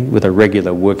summitry with a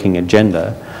regular working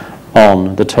agenda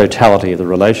on the totality of the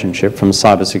relationship from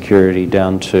cybersecurity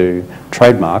down to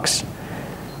trademarks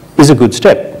is a good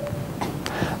step.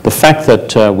 The fact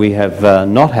that we have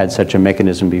not had such a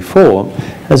mechanism before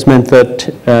has meant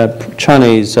that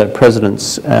Chinese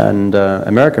presidents and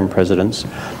American presidents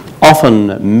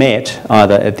often met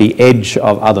either at the edge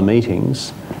of other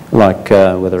meetings, like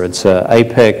whether it's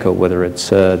APEC or whether it's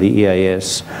the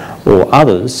EAS or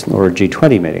others, or a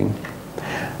G20 meeting,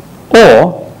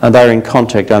 or they're in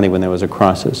contact only when there was a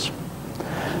crisis.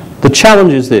 The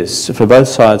challenge is this, for both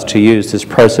sides to use this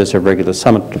process of regular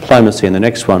summit diplomacy, and the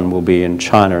next one will be in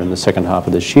China in the second half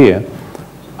of this year,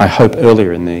 I hope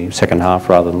earlier in the second half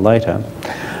rather than later,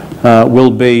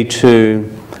 will be to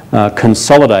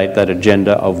consolidate that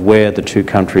agenda of where the two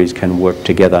countries can work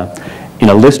together in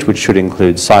a list which should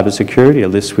include cybersecurity, a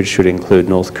list which should include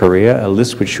North Korea, a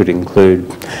list which should include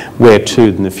where to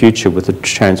in the future with the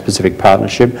Trans-Pacific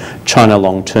Partnership, China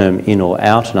long-term in or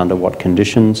out and under what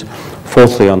conditions.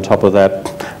 Fourthly, on top of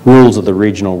that, rules of the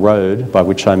regional road, by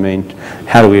which I mean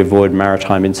how do we avoid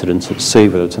maritime incidents at sea,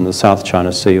 whether it's in the South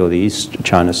China Sea or the East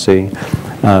China Sea,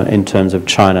 in terms of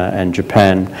China and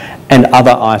Japan, and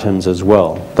other items as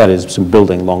well. That is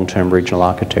building long-term regional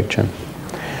architecture.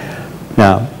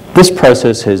 Now, this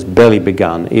process has barely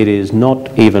begun. It is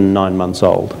not even 9 months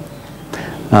old.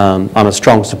 I'm a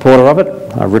strong supporter of it.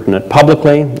 I've written it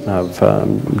publicly. I've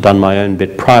done my own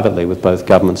bit privately with both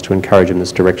governments to encourage in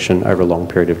this direction over a long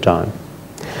period of time.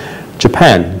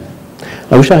 Japan.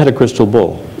 I wish I had a crystal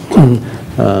ball.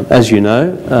 As you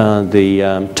know, the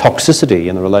toxicity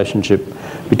in the relationship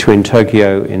between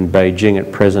Tokyo and Beijing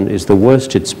at present is the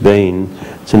worst it's been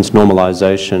since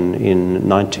normalisation in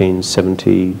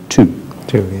 1972.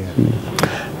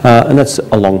 And that's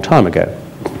a long time ago.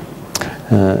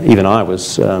 Even I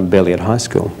was barely at high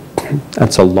school.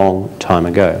 That's a long time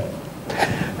ago.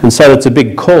 And so it's a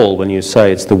big call when you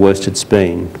say it's the worst it's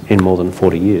been in more than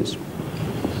 40 years.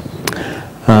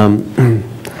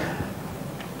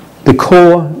 The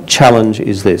core challenge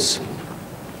is this.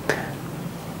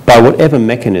 By whatever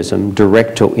mechanism,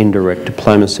 direct or indirect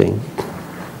diplomacy,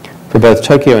 for both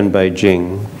Tokyo and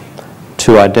Beijing,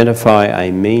 to identify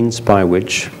a means by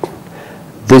which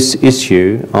this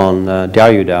issue on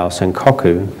Diaoyudao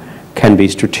Senkaku can be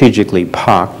strategically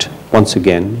parked once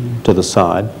again to the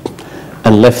side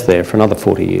and left there for another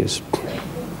 40 years.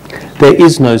 There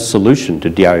is no solution to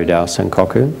Diaoyudao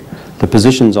Senkaku. The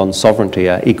positions on sovereignty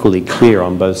are equally clear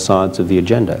on both sides of the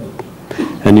agenda.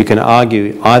 And you can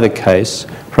argue either case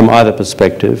from either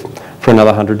perspective for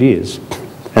another 100 years,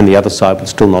 and the other side would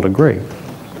still not agree.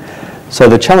 So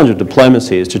the challenge of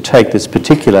diplomacy is to take this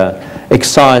particular,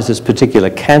 excise this particular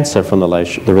cancer from the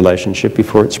relationship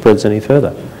before it spreads any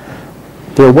further.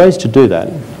 There are ways to do that.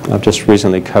 I've just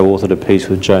recently co-authored a piece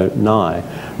with Joe Nye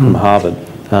from Harvard,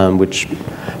 which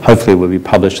hopefully will be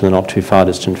published in the not too far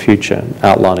distant future,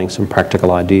 outlining some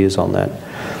practical ideas on that.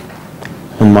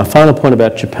 And my final point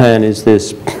about Japan is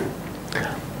this.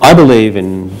 I believe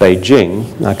in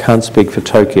Beijing. I can't speak for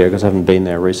Tokyo because I haven't been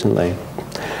there recently.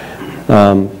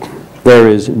 There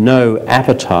is no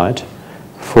appetite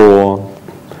for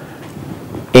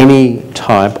any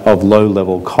type of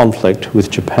low-level conflict with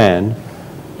Japan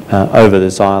over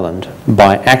this island,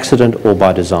 by accident or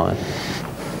by design.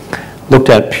 Looked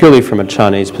at purely from a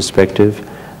Chinese perspective,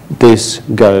 this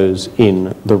goes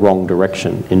in the wrong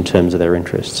direction in terms of their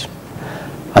interests.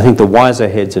 I think the wiser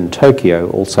heads in Tokyo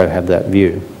also have that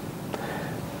view.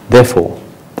 Therefore,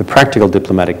 the practical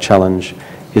diplomatic challenge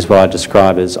is what I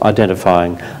describe as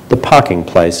identifying the parking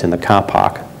place in the car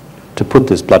park to put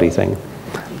this bloody thing.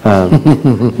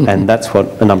 And that's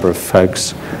what a number of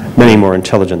folks, many more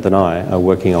intelligent than I, are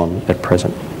working on at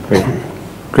present.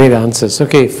 Great answers.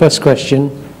 Okay, first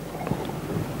question.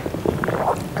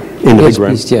 In the yes, big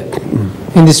room. please, yeah.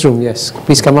 In this room, yes.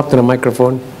 Please come up to the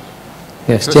microphone.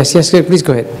 Yes, yes, please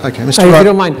go ahead. Okay, Mr. If you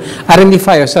don't mind,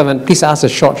 identify yourself and please ask a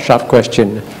short, sharp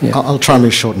question. Yeah. I'll try and be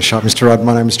short and sharp, Mr. Rudd.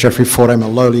 My name is Jeffrey Ford. I'm a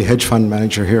lowly hedge fund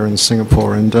manager here in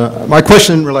Singapore. And my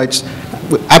question relates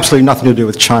with absolutely nothing to do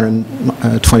with China in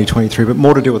 2023, but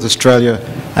more to do with Australia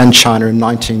and China in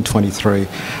 1923.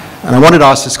 And I wanted to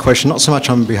ask this question, not so much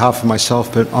on behalf of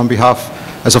myself, but on behalf,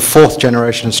 as a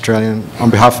fourth-generation Australian,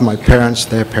 on behalf of my parents,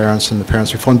 their parents, and the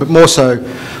parents before them, but more so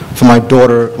for my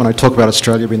daughter when I talk about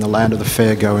Australia being the land of the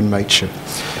fair go and mateship.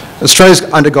 Australia's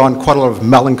undergone quite a lot of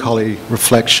melancholy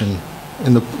reflection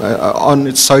in on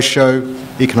its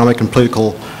socio-economic and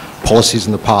political policies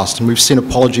in the past, and we've seen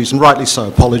apologies, and rightly so,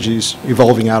 apologies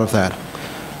evolving out of that.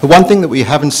 The one thing that we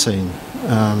haven't seen,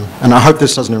 and I hope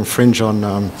this doesn't infringe on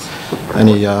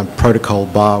any protocol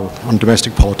bar on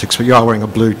domestic politics, but you are wearing a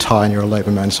blue tie and you're a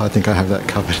Labor man, so I think I have that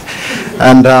covered.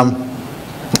 And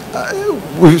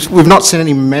we've not seen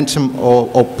any momentum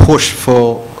or push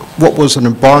for what was an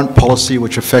abhorrent policy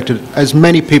which affected as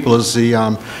many people as the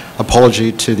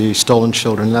apology to the stolen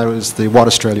children, that was the White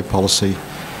Australia policy.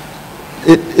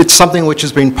 It's something which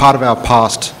has been part of our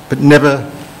past, but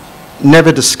never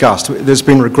discussed. There's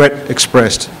been regret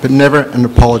expressed, but never an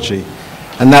apology.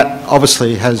 And that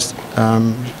obviously has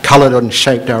coloured and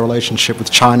shaped our relationship with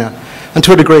China, and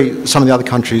to a degree some of the other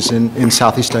countries in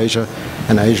Southeast Asia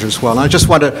and Asia as well. And I just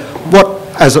wonder, what,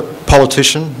 as a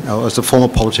politician, or as a former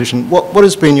politician, what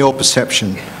has been your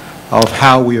perception of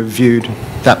how we have viewed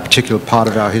that particular part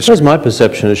of our history? My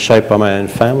perception is shaped by my own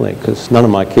family, because none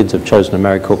of my kids have chosen to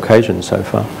marry Caucasian so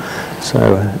far.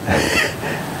 So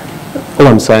all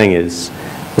I'm saying is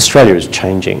Australia is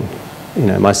changing. You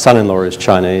know, my son-in-law is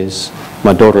Chinese,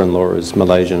 my daughter-in-law is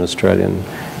Malaysian, Australian.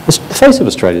 The face of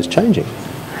Australia is changing.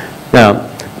 Now,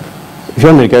 if you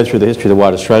want me to go through the history of the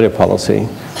White Australia policy,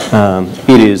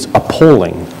 it is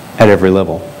appalling at every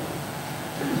level,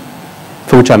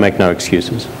 for which I make no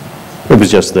excuses. It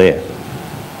was just there.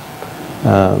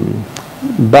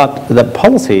 But that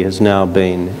policy has now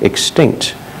been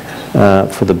extinct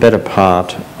for the better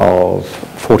part of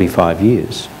 45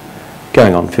 years,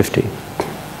 going on 50.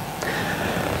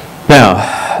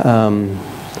 Now,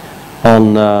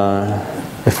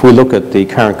 if we look at the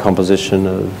current composition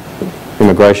of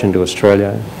immigration to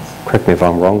Australia, correct me if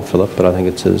I'm wrong, Philip, but I think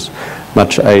it's as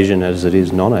much Asian as it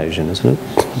is non-Asian, isn't it?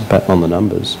 But on the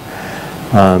numbers.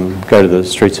 Go to the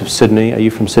streets of Sydney. Are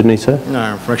you from Sydney, sir? No,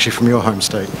 I'm actually from your home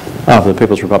state. Ah, from the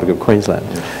People's Republic of Queensland.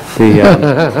 Yeah.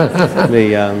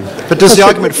 But does the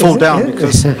argument fall down?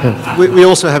 Because we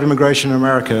also have immigration in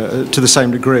America to the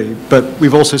same degree, but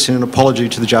we've also seen an apology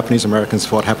to the Japanese Americans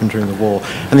for what happened during the war.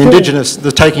 And the indigenous,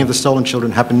 the taking of the stolen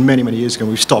children happened many, many years ago,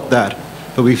 and we've stopped that.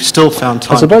 But we've still found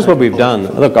time. I suppose what we've done,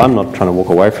 look, I'm not trying to walk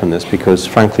away from this because,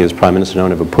 frankly, as Prime Minister, no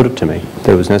one ever put it to me that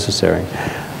it was necessary.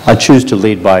 I choose to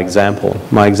lead by example.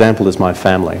 My example is my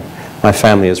family. My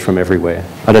family is from everywhere.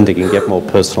 I don't think you can get more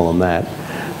personal than that.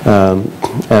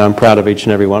 And I'm proud of each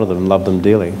and every one of them and love them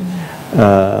dearly.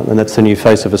 And that's the new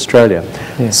face of Australia.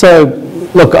 Yeah. So,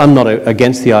 look, I'm not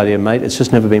against the idea, mate. It's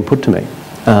just never been put to me.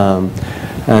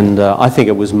 And I think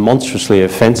it was monstrously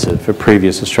offensive for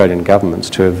previous Australian governments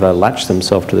to have latched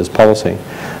themselves to this policy.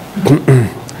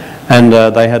 And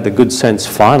they had the good sense,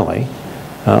 finally,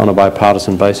 on a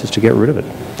bipartisan basis, to get rid of it.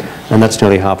 And that's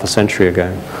nearly half a century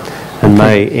ago. And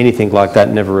may anything like that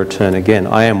never return again.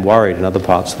 I am worried in other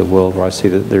parts of the world where I see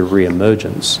that the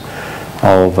re-emergence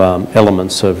of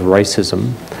elements of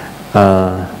racism,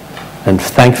 and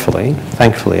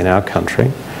thankfully in our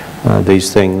country,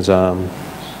 these things on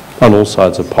all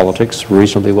sides of politics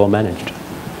reasonably well managed.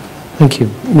 Thank you.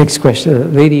 Next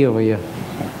question, lady over here.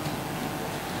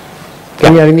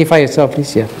 Can you identify yourself,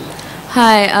 please? Yeah.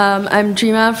 Hi, I'm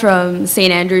Dreama from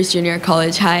St. Andrews Junior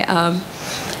College. Hi.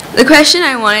 The question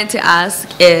I wanted to ask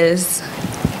is,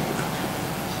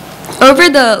 over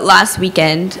the last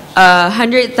weekend,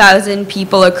 100,000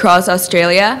 people across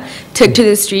Australia took to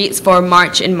the streets for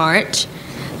March in March,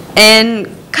 and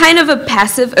kind of a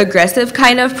passive-aggressive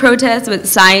kind of protest with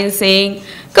signs saying,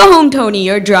 "Go home, Tony,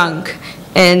 you're drunk."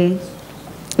 And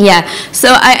yeah,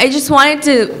 so I just wanted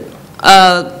to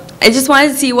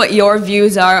see what your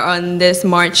views are on this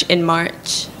March in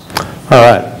March. All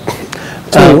right.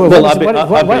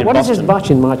 What is this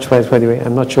March in March, by the way?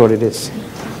 I'm not sure what it is.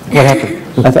 What happened?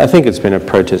 I think it's been a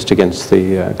protest against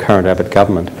the current Abbott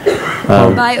government.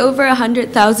 By over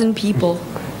 100,000 people.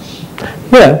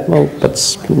 Yeah, well,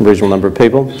 that's a reasonable number of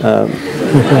people.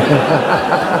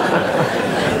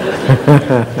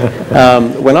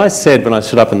 When I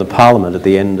stood up in the Parliament at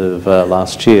the end of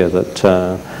last year that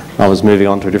I was moving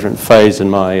on to a different phase in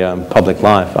my public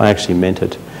life, I actually meant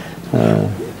it.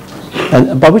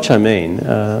 And by which I mean,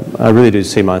 I really do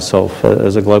see myself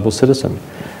as a global citizen.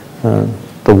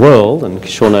 The world, and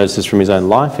Kishore knows this from his own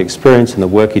life experience and the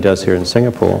work he does here in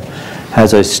Singapore,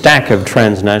 has a stack of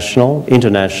transnational,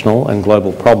 international and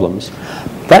global problems.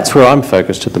 That's where I'm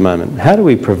focused at the moment. How do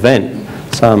we prevent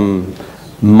some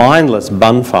mindless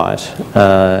bun fight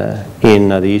in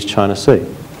the East China Sea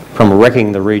from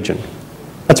wrecking the region?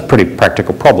 That's a pretty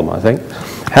practical problem, I think.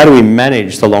 How do we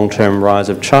manage the long-term rise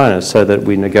of China so that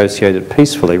we negotiate it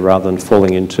peacefully rather than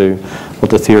falling into what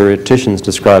the theoreticians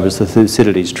describe as the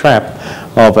Thucydides trap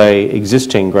of an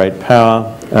existing great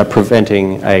power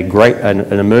preventing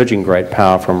an emerging great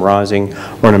power from rising,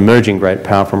 or an emerging great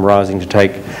power from rising to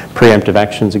take preemptive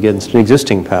actions against an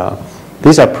existing power?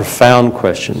 These are profound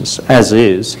questions, as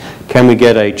is, can we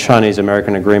get a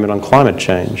Chinese-American agreement on climate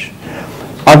change?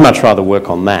 I'd much rather work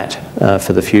on that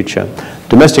for the future.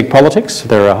 Domestic politics,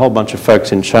 there are a whole bunch of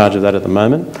folks in charge of that at the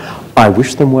moment. I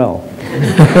wish them well.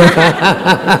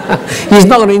 He's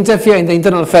not going to interfere in the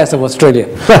internal affairs of Australia.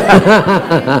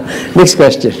 Next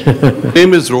question. My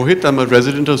name is Rohit. I'm a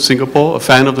resident of Singapore, a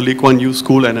fan of the LKY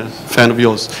School and a fan of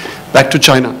yours. Back to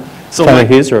China. So fan of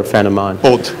his or a fan of mine?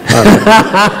 Both. So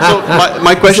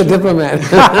my question. He's a diplomat.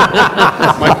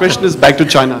 My question is back to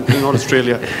China, not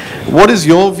Australia. What is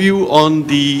your view on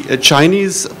the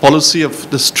Chinese policy of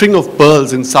the string of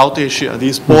pearls in South Asia?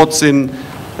 These ports in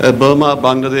Burma,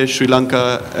 Bangladesh, Sri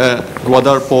Lanka,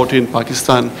 Gwadar port in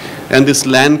Pakistan, and this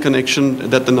land connection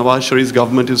that the Nawaz Sharif's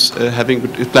government is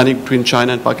planning between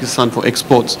China and Pakistan for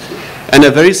exports, and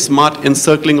a very smart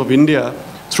encircling of India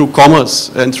through commerce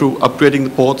and through upgrading the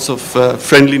ports of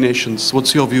friendly nations.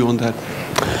 What's your view on that?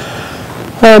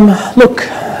 Look,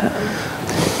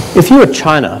 if you're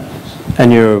China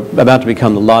and you're about to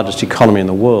become the largest economy in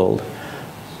the world,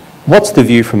 what's the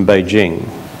view from Beijing?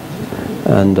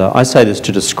 And I say this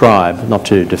to describe, not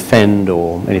to defend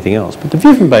or anything else, but the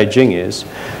view from Beijing is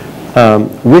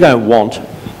we don't want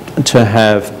to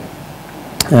have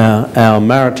our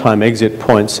maritime exit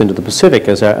points into the Pacific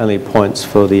as our only points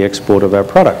for the export of our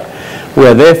product. We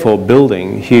are therefore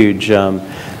building huge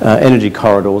energy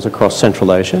corridors across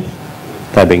Central Asia.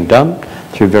 They're being done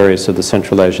through various of the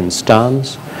Central Asian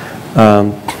stans,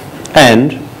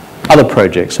 and other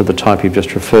projects of the type you've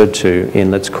just referred to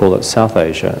in, let's call it, South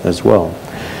Asia as well.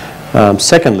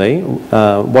 Secondly,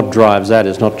 what drives that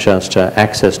is not just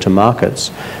access to markets.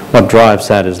 What drives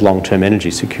that is long-term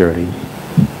energy security.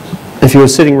 If you were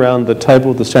sitting around the table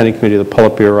of the Standing Committee of the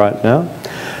Politburo right now,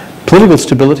 political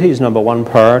stability is number one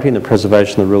priority in the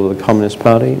preservation of the rule of the Communist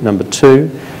Party. Number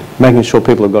two, making sure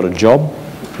people have got a job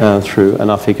through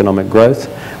enough economic growth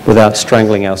without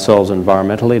strangling ourselves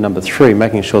environmentally. Number three,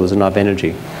 making sure there's enough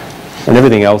energy. And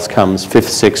everything else comes 5th,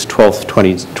 6th, 12th,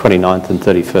 20th, 29th and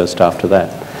 31st after that.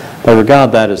 They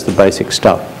regard that as the basic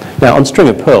stuff. Now, on string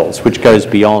of pearls, which goes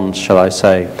beyond, shall I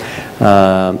say,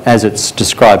 as it's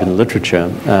described in the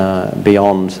literature,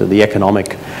 beyond the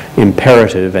economic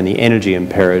imperative and the energy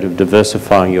imperative,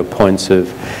 diversifying your points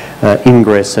of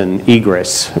ingress and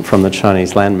egress from the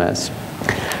Chinese landmass.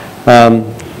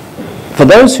 For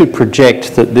those who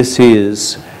project that this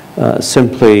is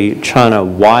simply China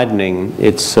widening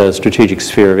its strategic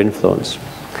sphere of influence,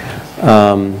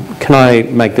 can I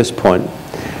make this point?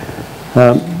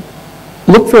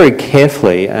 Look very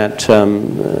carefully at,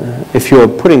 if you're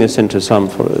putting this into some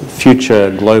future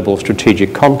global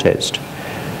strategic context,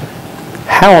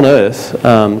 how on earth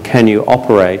can you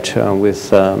operate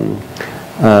with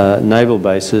naval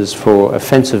bases for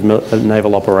offensive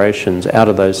naval operations out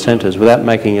of those centres without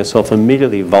making yourself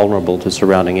immediately vulnerable to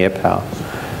surrounding air power?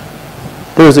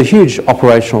 There is a huge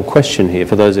operational question here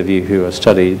for those of you who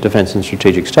study defence and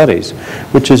strategic studies,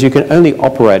 which is you can only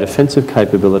operate offensive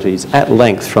capabilities at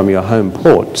length from your home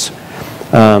ports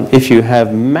if you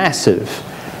have massive,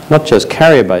 not just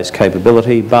carrier-based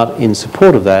capability, but in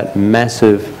support of that,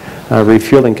 massive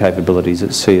refuelling capabilities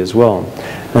at sea as well.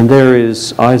 And there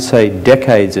is, I'd say,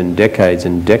 decades and decades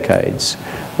and decades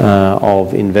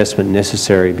of investment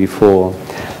necessary before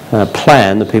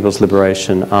PLAN, the People's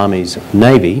Liberation Army's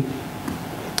Navy,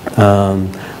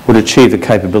 would achieve the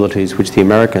capabilities which the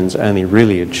Americans only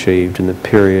really achieved in the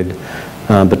period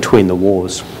between the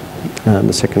wars.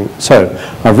 So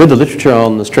I've read the literature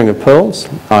on the string of pearls.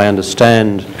 I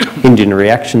understand Indian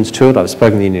reactions to it. I've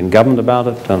spoken to the Indian government about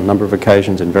it on a number of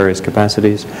occasions in various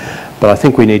capacities. But I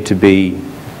think we need to be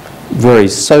very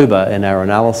sober in our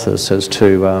analysis as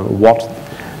to what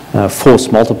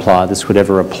force multiplier this would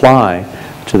ever apply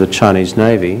to the Chinese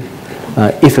Navy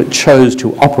if it chose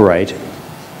to operate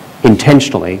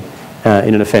intentionally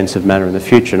in an offensive manner in the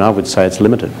future. And I would say it's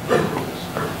limited.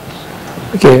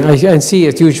 Okay, I can see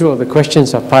as usual the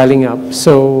questions are piling up.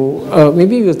 So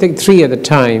maybe we'll take three at a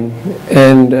time.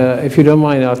 And if you don't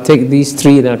mind, I'll take these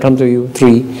three and I'll come to you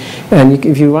three. And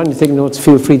if you want to take notes,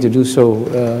 feel free to do so,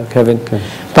 Kevin. Okay.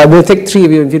 But we'll take three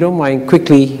of you, if you don't mind,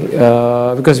 quickly,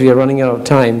 because we are running out of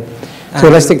time. So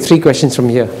let's take three questions from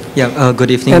here. Yeah,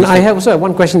 good evening. And I also have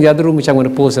one question in the other room, which I'm going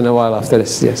to pose in a while after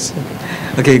this. Yes.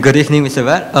 Okay, good evening, Mr.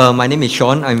 Vat. My name is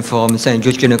Sean. I'm from St.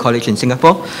 George Junior College in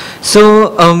Singapore.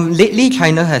 So lately,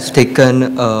 China has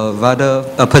taken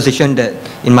a position that,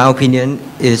 in my opinion,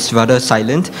 is rather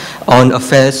silent on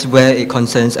affairs where it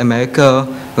concerns America,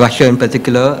 Russia in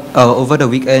particular. Over the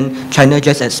weekend, China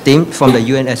just abstained from the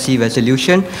UNSC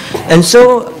resolution. And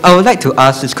so I would like to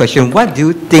ask this question. What do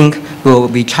you think will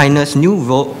be China's new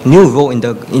role in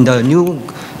the new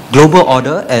global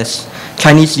order, as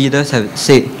Chinese leaders have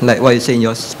said, like what you said in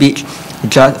your speech,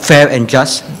 fair and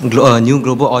just new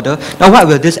global order. Now, what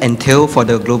will this entail for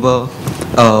the global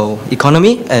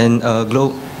economy and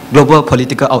global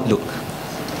political outlook?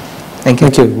 Thank you.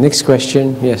 Thank you. Next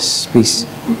question. Yes, please.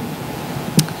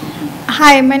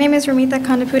 Hi, my name is Ramita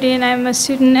Kandapudi, and I'm a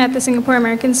student at the Singapore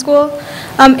American School.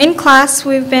 In class,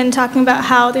 we've been talking about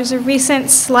how there's a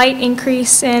recent slight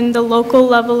increase in the local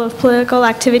level of political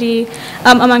activity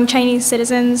among Chinese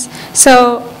citizens.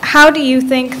 So how do you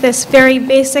think this very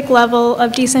basic level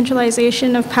of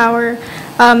decentralization of power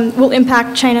will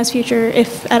impact China's future,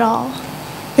 if at all?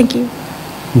 Thank you.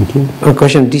 Thank you. A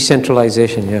question of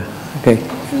decentralization, yeah. Okay.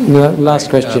 Last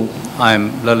question.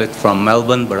 I'm Lalit from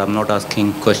Melbourne, but I'm not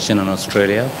asking question on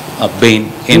Australia. I've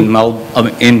been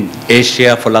in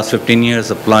Asia for the last 15 years,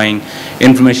 applying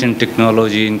information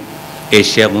technology in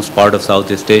Asia, most part of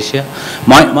Southeast Asia.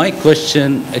 My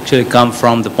question actually comes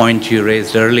from the point you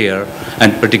raised earlier,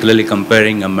 and particularly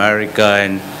comparing America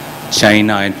and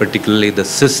China, and particularly the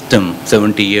system,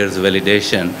 70 years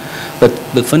validation. But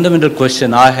the fundamental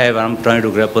question I have, and I'm trying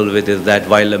to grapple with, is that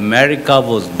while America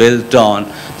was built on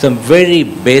some very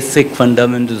basic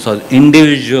fundamentals of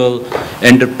individual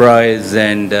enterprise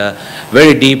and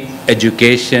very deep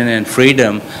education and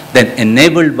freedom, then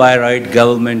enabled by right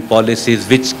government policies,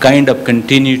 which kind of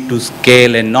continued to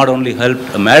scale and not only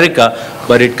helped America,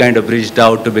 but it kind of reached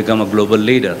out to become a global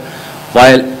leader.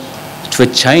 While for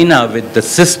China with the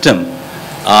system,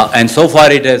 and so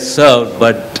far it has served,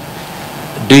 but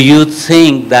do you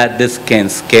think that this can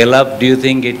scale up? Do you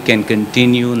think it can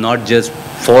continue not just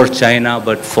for China,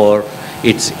 but for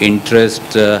its interest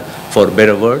for a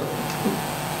better world?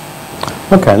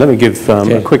 Okay, let me give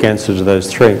a quick answer to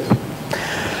those three.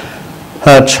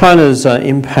 China's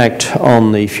impact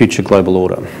on the future global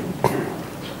order.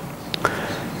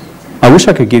 I wish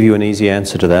I could give you an easy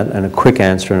answer to that, and a quick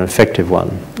answer and an effective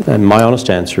one. And my honest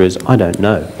answer is, I don't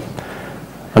know.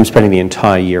 I'm spending the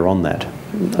entire year on that,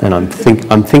 and I'm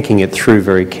thinking it through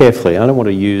very carefully. I don't want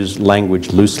to use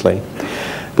language loosely.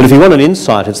 But if you want an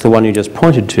insight, it's the one you just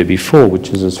pointed to before, which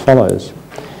is as follows.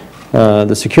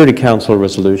 The Security Council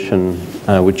resolution,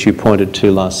 which you pointed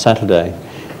to last Saturday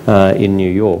in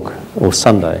New York, or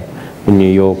Sunday in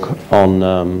New York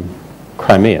on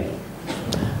Crimea.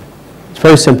 It's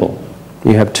very simple.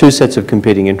 You have two sets of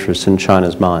competing interests in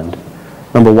China's mind.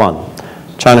 Number one,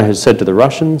 China has said to the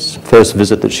Russians, first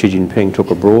visit that Xi Jinping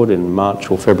took abroad in March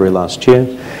or February last year,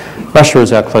 Russia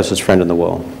is our closest friend in the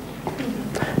world.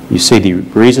 You see the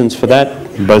reasons for that.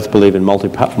 Both believe in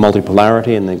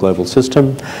multipolarity in the global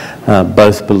system.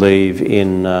 Both believe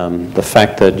in the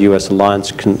fact that US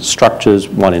alliance structures,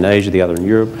 one in Asia, the other in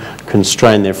Europe,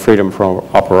 constrain their freedom from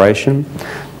operation.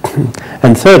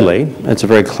 And thirdly, it's a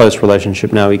very close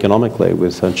relationship now economically,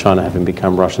 with China having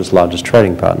become Russia's largest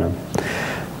trading partner.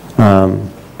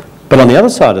 But on the other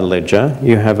side of the ledger,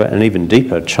 you have an even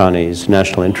deeper Chinese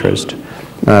national interest,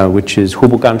 which is 互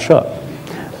不干涉,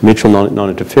 mutual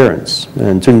non-interference,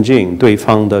 and 尊敬对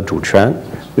方的主权,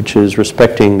 which is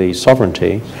respecting the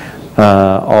sovereignty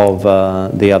of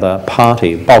the other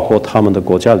party, 包括他们的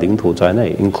国家领土在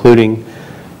内, including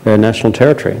their national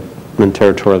territory and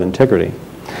territorial integrity.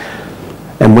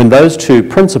 And when those two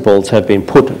principles have been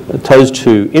put, those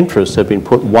two interests have been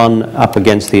put one up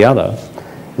against the other,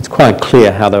 it's quite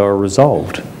clear how they were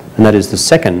resolved. And that is the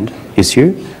second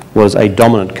issue was a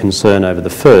dominant concern over the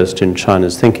first in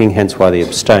China's thinking, hence why they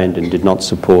abstained and did not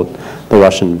support the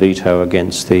Russian veto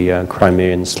against the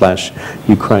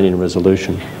Crimean/Ukrainian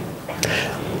resolution.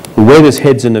 Where this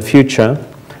heads in the future,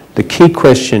 the key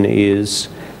question is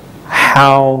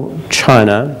how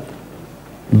China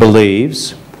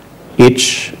believes it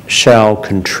shall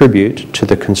contribute to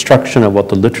the construction of what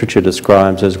the literature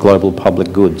describes as global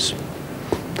public goods.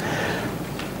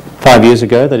 5 years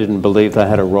ago, they didn't believe they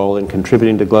had a role in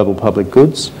contributing to global public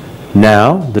goods.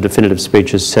 Now, the definitive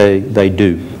speeches say they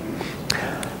do.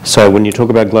 So when you talk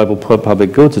about global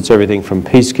public goods, it's everything from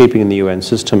peacekeeping in the UN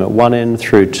system at one end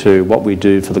through to what we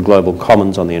do for the global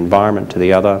commons on the environment to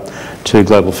the other, to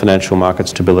global financial market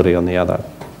stability on the other.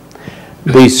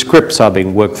 These scripts are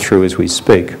being worked through as we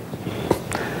speak.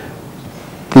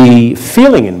 The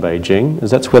feeling in Beijing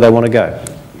is that's where they want to go.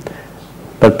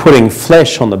 But putting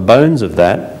flesh on the bones of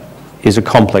that is a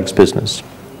complex business.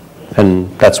 And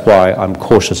that's why I'm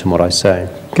cautious in what I say.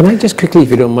 Can I just quickly, if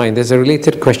you don't mind, there's a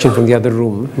related question from the other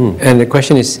room. And the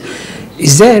question is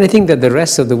there anything that the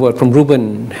rest of the world, from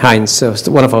Ruben Heinz,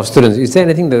 one of our students, is there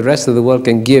anything the rest of the world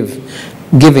can give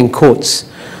in quotes,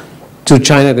 to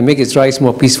China to make its rise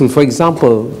more peaceful? For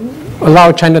example,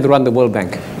 allow China to run the World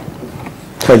Bank,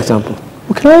 for example.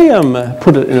 Well, can I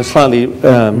put it in a slightly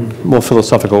more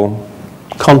philosophical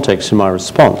context in my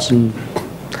response?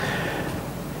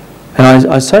 And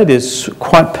I say this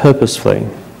quite purposefully.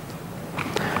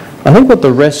 I think what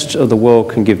the rest of the world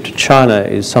can give to China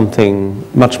is something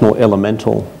much more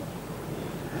elemental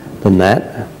than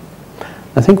that.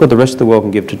 I think what the rest of the world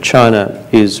can give to China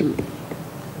is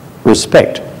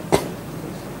respect.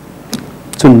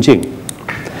 尊敬,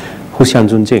互相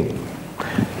尊敬.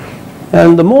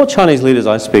 And the more Chinese leaders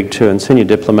I speak to, and senior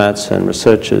diplomats and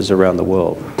researchers around the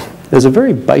world, there's a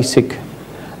very basic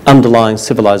underlying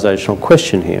civilizational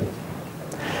question here.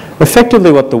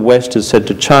 Effectively, what the West has said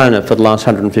to China for the last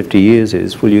 150 years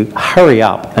is, will you hurry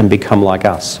up and become like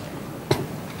us?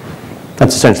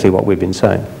 That's essentially what we've been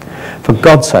saying. For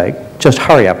God's sake, just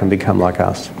hurry up and become like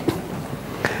us.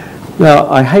 Now,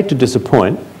 I hate to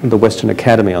disappoint the Western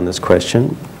Academy on this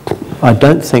question. I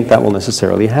don't think that will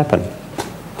necessarily happen.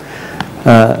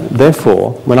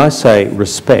 Therefore, when I say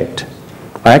respect,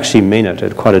 I actually mean it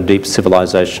at quite a deep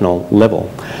civilizational level.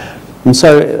 And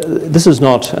so this is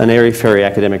not an airy-fairy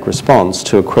academic response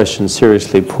to a question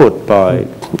seriously put by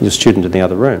your student in the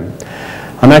other room.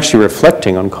 I'm actually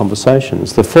reflecting on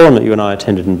conversations. The forum that you and I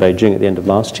attended in Beijing at the end of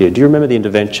last year, do you remember the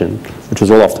intervention, which was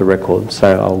all off the record,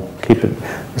 so I'll keep it,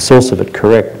 the source of it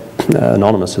correct,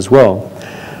 anonymous as well,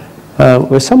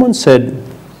 where someone said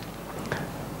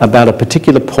about a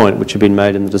particular point which had been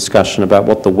made in the discussion about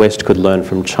what the West could learn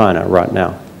from China right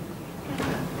now,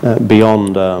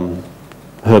 beyond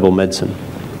herbal medicine,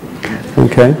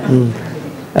 okay?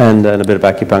 And a bit of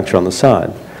acupuncture on the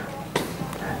side.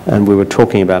 And we were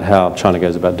talking about how China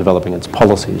goes about developing its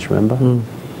policies, remember?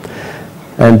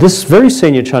 And this very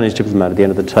senior Chinese diplomat at the end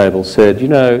of the table said, you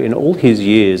know, in all his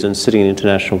years and sitting in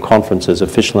international conferences,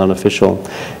 official and unofficial,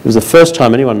 it was the first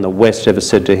time anyone in the West ever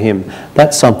said to him,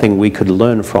 that's something we could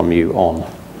learn from you on.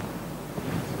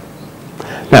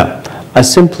 Now, I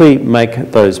simply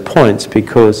make those points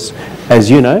because, as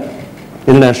you know,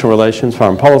 international relations,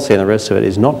 foreign policy and the rest of it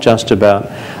is not just about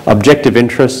objective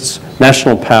interests,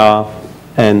 national power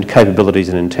and capabilities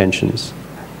and intentions.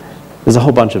 There's a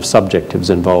whole bunch of subjectives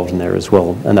involved in there as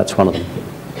well, and that's one of them.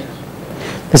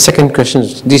 The second question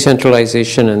is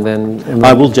decentralization, and then...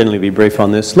 I will generally be brief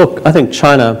on this. Look, I think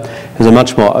China has a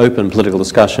much more open political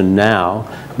discussion now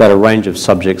about a range of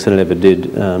subjects than it ever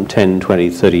did 10, 20,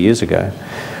 30 years ago.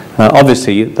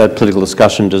 Obviously, that political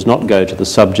discussion does not go to the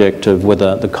subject of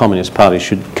whether the Communist Party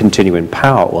should continue in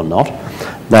power or not.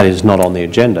 That is not on the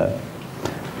agenda.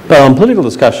 But on political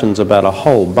discussions about a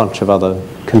whole bunch of other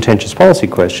contentious policy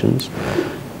questions,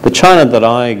 the China that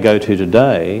I go to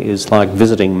today is like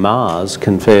visiting Mars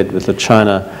compared with the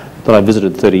China that I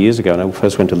visited 30 years ago when I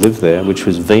first went to live there, which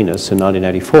was Venus in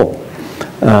 1984.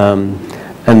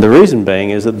 And the reason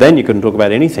being is that then you couldn't talk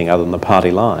about anything other than the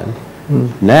party line.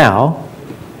 Now,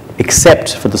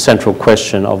 except for the central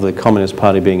question of the Communist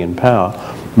Party being in power,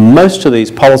 most of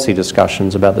these policy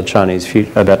discussions about China's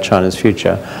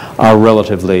future are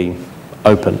relatively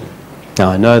open. Now,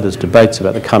 I know there's debates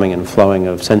about the coming and flowing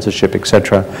of censorship,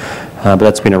 etc., but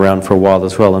that's been around for a while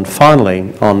as well. And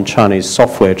finally, on Chinese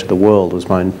software to the world was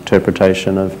my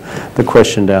interpretation of the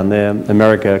question down there.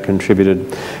 America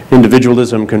contributed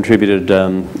individualism, contributed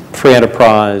free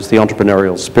enterprise, the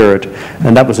entrepreneurial spirit,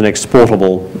 and that was an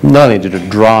exportable, not only did it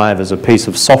drive as a piece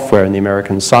of software in the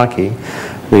American psyche,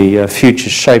 the future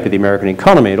shape of the American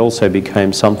economy, it also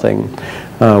became something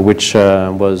which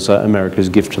was America's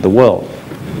gift to the world.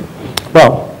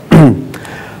 Well,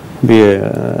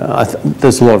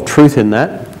 there's a lot of truth in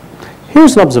that.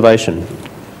 Here's an observation.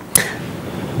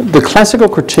 The classical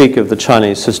critique of the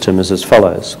Chinese system is as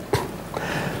follows.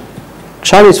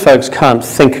 Chinese folks can't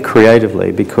think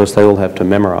creatively because they all have to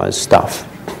memorize stuff.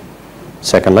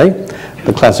 Secondly,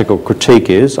 the classical critique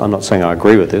is, I'm not saying I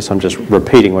agree with this, I'm just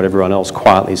repeating what everyone else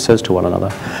quietly says to one another,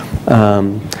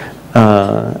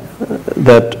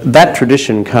 that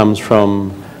tradition comes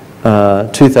from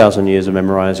 2,000 years of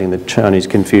memorizing the Chinese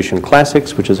Confucian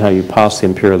classics, which is how you pass the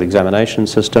imperial examination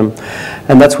system,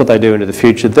 and that's what they do into the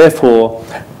future. Therefore,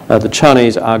 the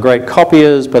Chinese are great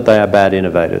copiers, but they are bad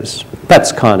innovators.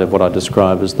 That's kind of what I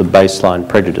describe as the baseline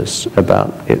prejudice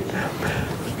about it.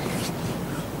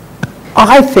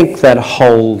 I think that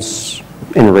holds,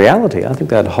 in reality, I think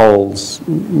that holds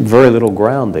very little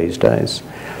ground these days.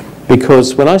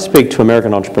 Because when I speak to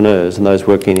American entrepreneurs and those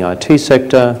working in the IT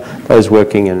sector, those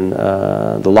working in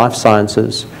the life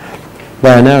sciences,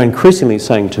 they are now increasingly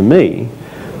saying to me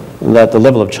that the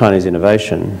level of Chinese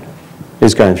innovation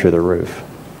is going through the roof.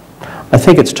 I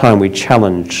think it's time we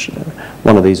challenge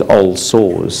one of these old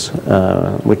saws,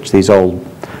 these old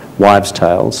wives'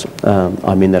 tales,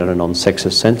 I mean that in a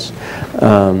non-sexist sense,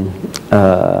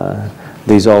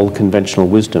 these old conventional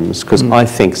wisdoms, because I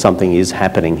think something is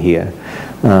happening here.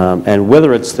 And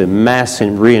whether it's the mass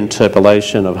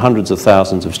reinterpolation of hundreds of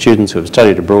thousands of students who have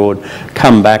studied abroad,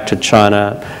 come back to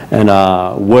China and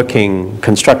are working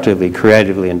constructively,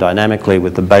 creatively and dynamically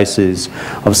with the bases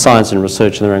of science and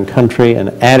research in their own country and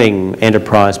adding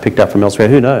enterprise picked up from elsewhere,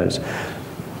 who knows?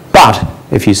 But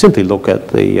if you simply look at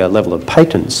the level of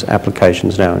patents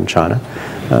applications now in China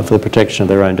for the protection of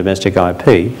their own domestic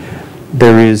IP,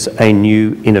 there is a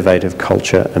new innovative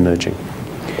culture emerging.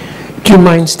 Do you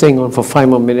mind staying on for 5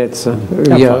 more minutes?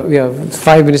 We are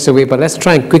 5 minutes away, but let's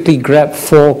try and quickly grab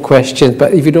 4 questions.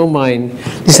 But if you don't mind,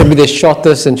 these will be the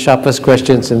shortest and sharpest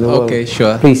questions in the world. Okay,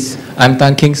 sure. Please. I'm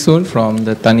Tan King Soon from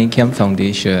the Tan Ning Kiam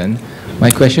Foundation.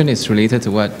 My question is related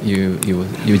to what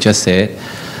you just said.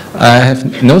 I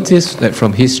have noticed that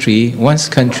from history, once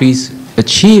countries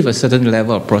achieve a certain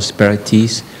level of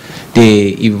prosperities, they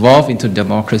evolve into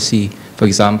democracy. For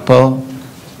example,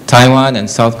 Taiwan and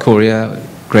South Korea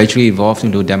gradually evolved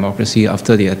into democracy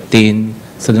after they attained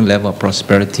a certain level of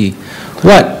prosperity.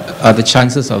 What are the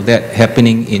chances of that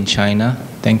happening in China?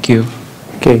 Thank you.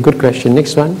 Okay, good question.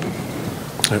 Next one.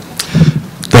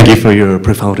 Thank you for your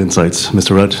profound insights,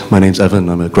 Mr. Rudd. My name's Evan.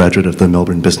 I'm a graduate of the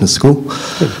Melbourne Business School.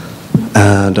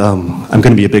 And I'm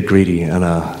going to be a bit greedy, and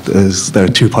there are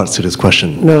 2 parts to this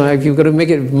question. No, you've got to make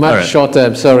it much shorter,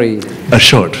 I'm sorry. Very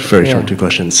short 2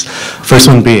 questions. First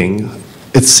one being,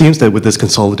 it seems that with this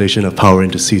consolidation of power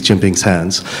into Xi Jinping's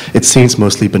hands, it seems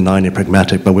mostly benign and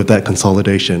pragmatic, but with that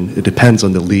consolidation, it depends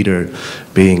on the leader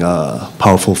being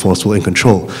powerful, forceful, in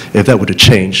control. If that were to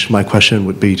change, my question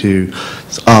would be to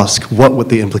ask, what would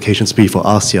the implications be for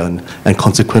ASEAN and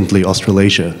consequently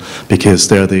Australasia? Because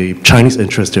there are the Chinese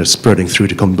interests that are spreading through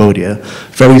to Cambodia,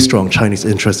 very strong Chinese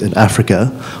interests in Africa.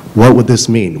 What would this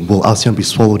mean? Will ASEAN be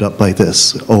swallowed up by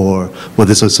this? Or will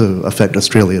this also affect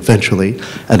Australia eventually?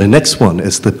 And the next one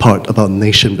is the part about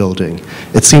nation building.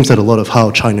 It seems that a lot of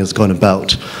how China has gone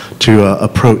about to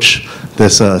approach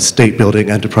this state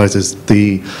building enterprise is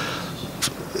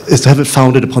to have it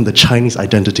founded upon the Chinese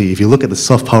identity. If you look at the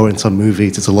soft power in some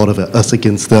movies, it's a lot of us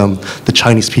against them, the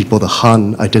Chinese people, the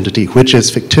Han identity, which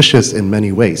is fictitious in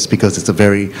many ways because it's a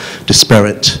very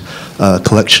disparate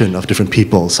collection of different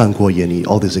people. 三国演义,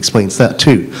 all this explains that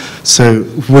too. So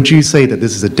would you say that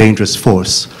this is a dangerous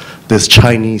force, this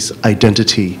Chinese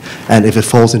identity, and if it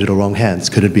falls into the wrong hands,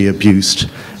 could it be abused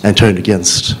and turned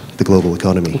against the global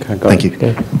economy? Okay, Thank you.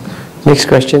 Okay. Next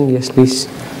question, yes, please.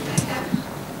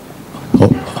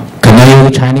 Can I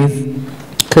use Chinese?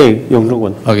 可以用中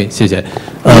文。 OK， 谢谢。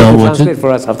translate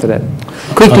for us after that.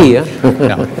 Quickly, yeah.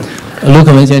 卢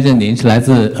克文先生，您是来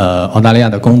自澳大利亚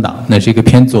的工党，那是一个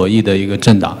偏左翼的一个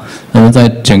政党。那么在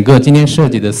整个今天涉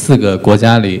及的4个国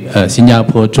家里，新加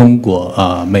坡、中国、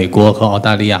美国和澳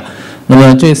大利亚，那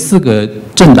么这4个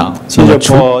政党，新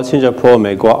加坡、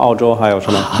美国、澳洲还有什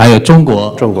么？还有中国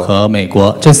和美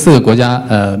国这4个国家，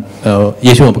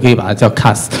也许我们可以把它叫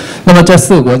CAS。那么这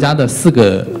4个国家的4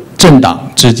个政党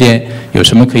之间有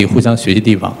什么可以互相学习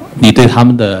地方？你对他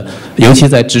们的，尤其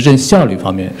在执政效率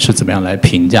方面是怎么样来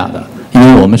评价的？因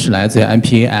为我们是来自于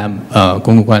MPAM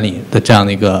公共管理的这样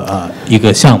的一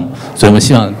个项目，所以我们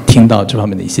希望听到这方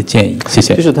面的一些建议。谢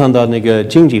谢。就是谈到那个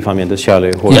经济方面的效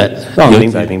率，或者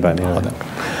明白。好的。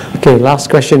Okay, last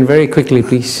question very quickly,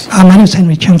 please. My name is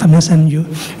Henry Cheng from SMU.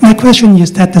 My question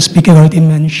is that the speaker already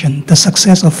mentioned the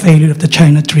success or failure of the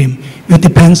China dream will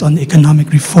depend on the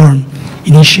economic reform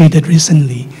initiated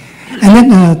recently. And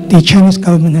then the Chinese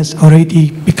government has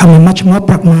already become much more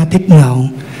pragmatic now,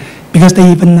 because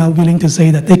they even now willing to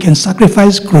say that they can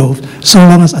sacrifice growth so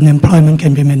long as unemployment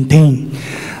can be maintained.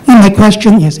 Now my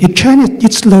question is, if China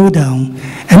did slow down,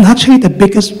 and actually the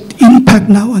biggest impact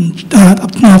now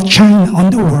of China on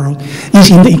the world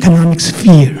is in the economic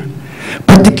sphere,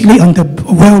 particularly on the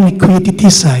world liquidity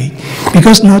side,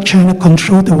 because now China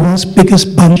controls the world's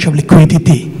biggest bunch of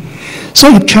liquidity. So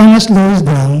if China slows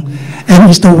down, and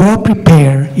is the world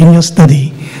prepared in your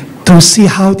study to see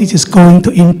how this is going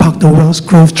to impact the world's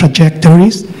growth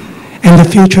trajectories and the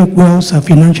future growth of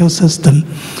financial system?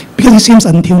 Because it seems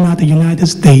until now the United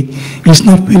States is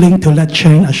not willing to let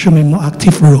China assume a more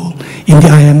active role in the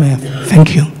IMF.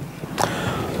 Thank you.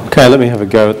 Okay, let me have a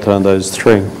go at those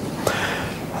 3.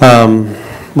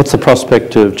 What's the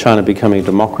prospect of China becoming a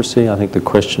democracy? I think the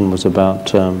question was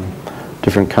about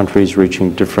different countries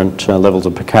reaching different levels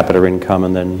of per capita income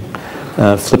and then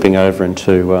flipping over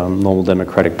into normal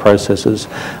democratic processes.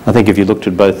 I think if you looked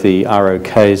at both the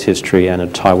ROK's history and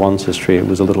at Taiwan's history, it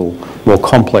was a little more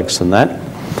complex than that.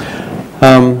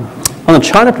 On the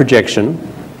China projection,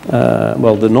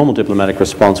 well, the normal diplomatic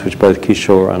response, which both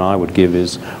Kishore and I would give,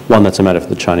 is 1, that's a matter for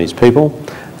the Chinese people.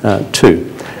 2,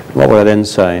 what would I then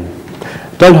say?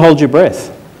 Don't hold your breath.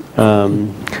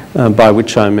 By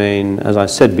which I mean, as I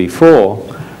said before,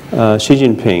 Xi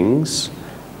Jinping's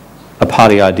a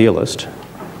party idealist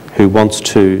who wants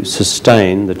to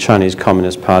sustain the Chinese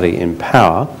Communist Party in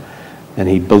power, and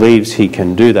he believes he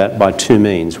can do that by 2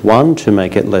 means. 1, to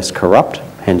make it less corrupt,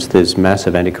 hence this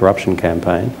massive anti-corruption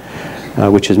campaign,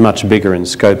 which is much bigger in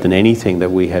scope than anything that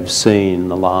we have seen in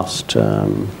the last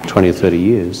 20 or 30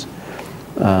 years.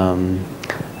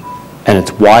 And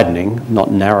it's widening,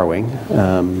 not narrowing,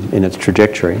 in its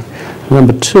trajectory.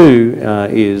 Number 2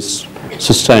 is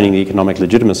sustaining the economic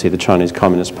legitimacy of the Chinese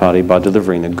Communist Party by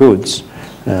delivering the goods,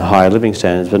 higher living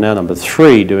standards, but now number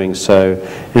 3, doing so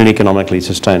in an economically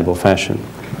sustainable fashion.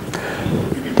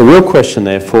 The real question,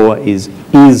 therefore, is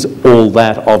all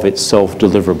that of itself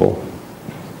deliverable?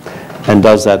 And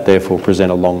does that, therefore,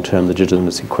 present a long-term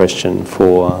legitimacy question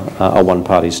for a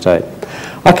one-party state?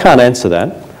 I can't answer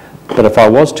that. But if I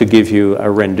was to give you a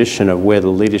rendition of where the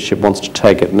leadership wants to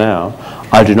take it now,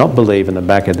 I do not believe in the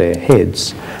back of their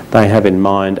heads they have in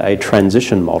mind a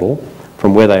transition model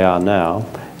from where they are now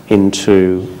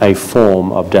into a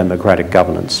form of democratic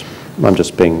governance. I'm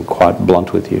just being quite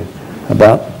blunt with you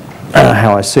about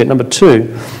how I see it. Number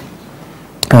 2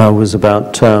 was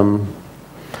about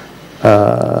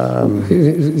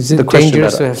is it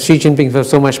dangerous to have Xi Jinping for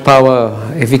so much power?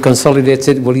 If he consolidates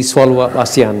it, will he swallow up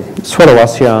ASEAN? Swallow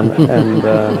ASEAN, and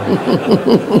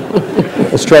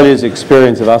Australia's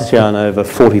experience of ASEAN over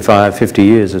 45, 50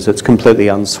 years is it's completely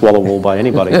unswallowable by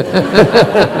anybody,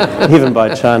 even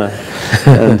by China.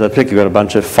 And particularly got a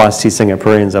bunch of feisty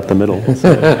Singaporeans up the middle.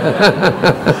 So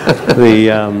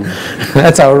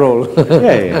that's our role.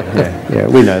 Yeah,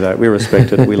 we know that. We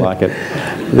respect it. We like it.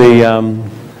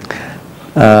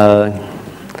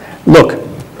 Look,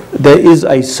 there is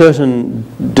a certain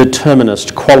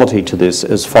determinist quality to this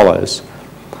as follows.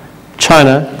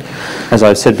 China, as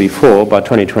I've said before, by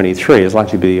 2023 is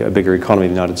likely to be a bigger economy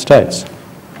than the United States.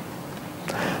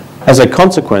 As a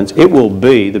consequence, it will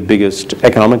be the biggest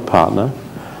economic partner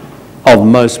of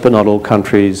most but not all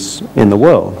countries in the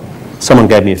world. Someone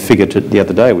gave me a figure the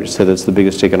other day which said it's the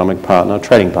biggest economic partner,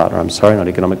 trading partner, I'm sorry, not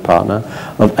economic partner,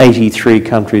 of 83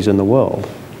 countries in the world.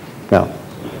 Now,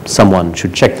 someone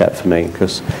should check that for me,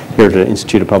 because here at the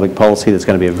Institute of Public Policy there's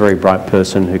going to be a very bright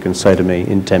person who can say to me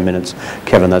in 10 minutes,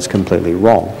 Kevin, that's completely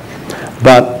wrong.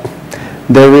 But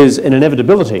there is an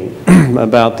inevitability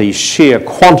about the sheer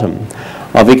quantum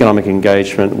of economic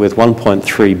engagement with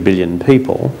 1.3 billion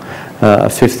people, a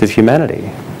fifth of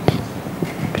humanity,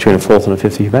 between a fourth and a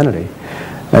fifth of humanity.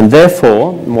 And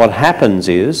therefore, what happens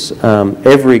is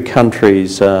every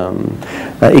country's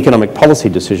economic policy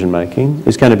decision-making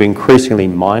is going to be increasingly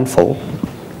mindful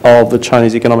of the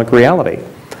Chinese economic reality.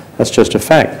 That's just a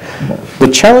fact. The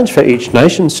challenge for each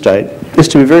nation state is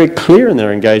to be very clear in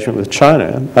their engagement with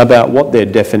China about what their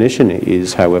definition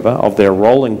is, however, of their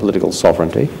rolling political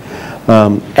sovereignty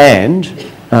and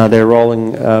their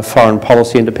rolling foreign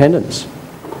policy independence.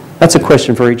 That's a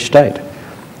question for each state.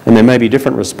 And there may be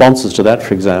different responses to that,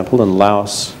 for example, in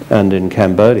Laos and in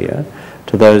Cambodia,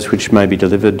 to those which may be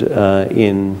delivered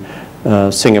in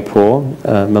Singapore,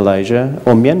 Malaysia,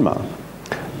 or Myanmar.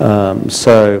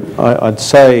 So I'd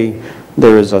say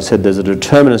there is, as I said, there's a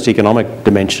determinist economic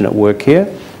dimension at work here,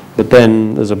 but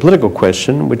then there's a political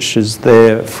question which is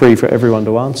there free for everyone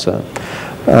to answer.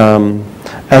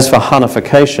 As for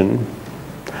Hanification,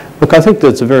 look, I think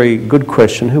that's a very good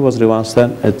question. Who was it who asked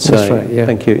that? That's right, yeah.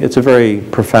 Thank you. It's a very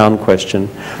profound question.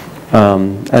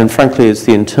 And frankly, it's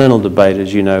the internal debate,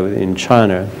 as you know, in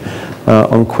China,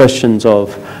 on questions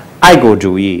of 爱国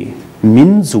主义、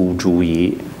民族主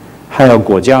义，还有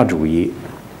国家主义.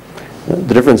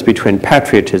 The difference between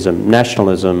patriotism,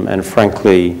 nationalism, and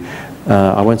frankly,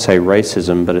 I won't say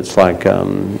racism, but it's like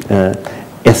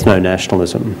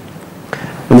ethno-nationalism.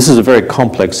 And this is a very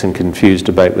complex and confused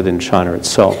debate within China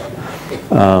itself.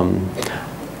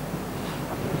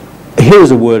 Here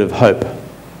is a word of hope,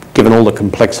 given all the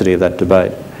complexity of that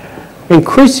debate.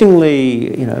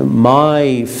 Increasingly, you know,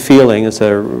 my feeling as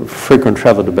a frequent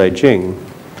traveller to Beijing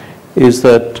is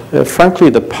that, frankly,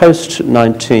 the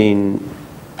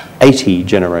post-1980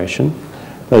 generation,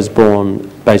 those born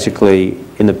basically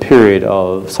in the period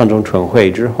of 三中全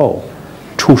会之后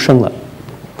出生了,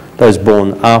 those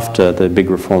born after the big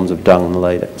reforms of Deng in the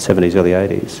late 70s, early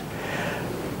 80s,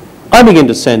 I begin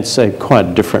to sense a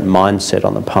quite different mindset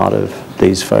on the part of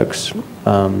these folks,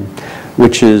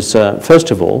 which is,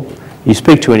 first of all, you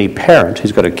speak to any parent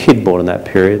who's got a kid born in that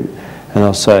period, and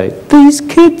they'll say, these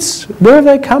kids, where have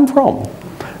they come from?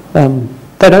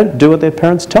 They don't do what their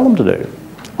parents tell them to do.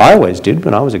 I always did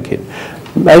when I was a kid.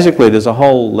 Basically, there's a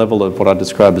whole level of what I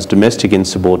describe as domestic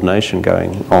insubordination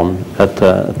going on at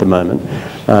the moment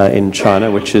in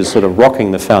China, which is sort of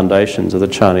rocking the foundations of the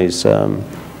Chinese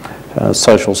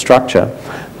social structure.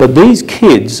 But these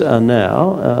kids are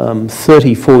now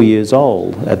 34 years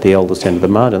old at the eldest end of the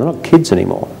margin. They're not kids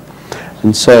anymore.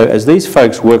 And so as these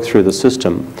folks work through the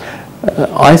system,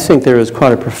 I think there is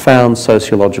quite a profound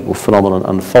sociological phenomenon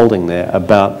unfolding there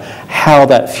about how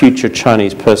that future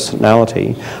Chinese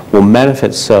personality will manifest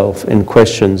itself in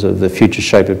questions of the future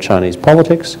shape of Chinese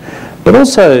politics, but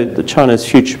also the China's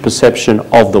future perception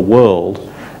of the world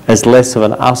as less of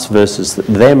an us versus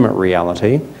them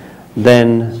reality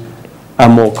than a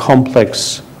more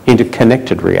complex,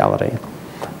 interconnected reality.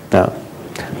 Now,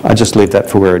 I just leave that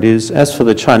for where it is. As for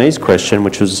the Chinese question,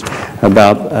 which was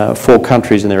about 4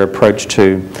 countries and their approach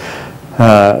to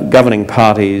governing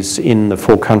parties in the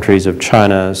 4 countries of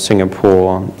China,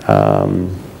 Singapore,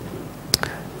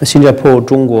 新加坡、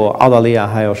中国、澳大利亚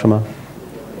还有什么？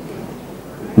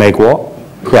美国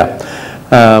Yeah.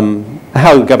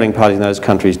 How governing parties in those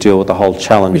countries deal with the whole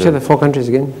challenge. Which are the 4 countries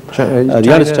again? The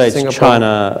United States, Singapore.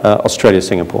 China, Australia,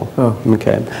 Singapore. Oh.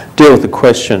 Okay. Deal with the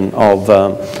question of,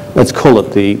 let's call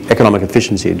it the economic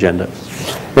efficiency agenda,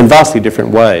 in vastly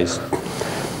different ways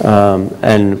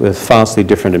and with vastly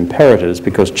different imperatives,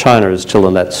 because China is still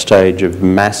in that stage of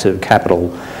massive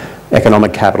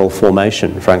economic capital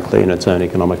formation, frankly, in its own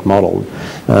economic model.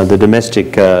 The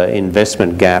domestic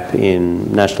investment gap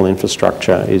in national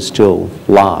infrastructure is still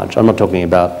large. I'm not talking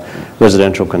about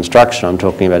residential construction. I'm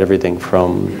talking about everything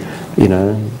from, you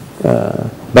know,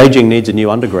 Beijing needs a new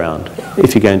underground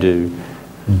if you're going to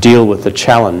deal with the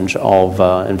challenge of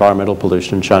environmental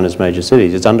pollution in China's major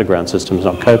cities. Its underground system is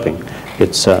not coping.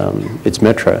 It's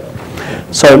metro.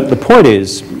 So the point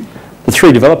is, the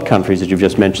 3 developed countries that you've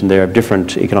just mentioned there have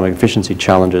different economic efficiency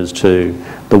challenges to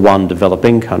the one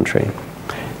developing country.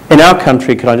 In our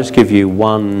country, could I just give you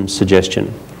one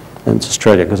suggestion? And it's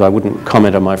Australia, because I wouldn't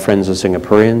comment on my friends as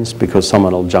Singaporeans, because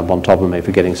someone will jump on top of me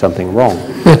for getting something wrong.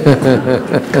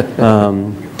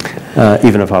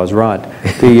 Even if I was right.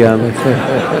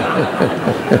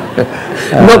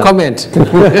 No comment.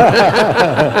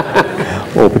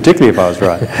 Or particularly if I was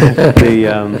right.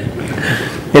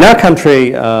 In our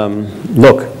country,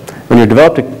 look, when you're a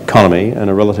developed economy and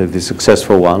a relatively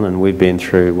successful one, and we've been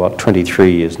through,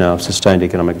 23 years now of sustained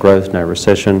economic growth, no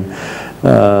recession,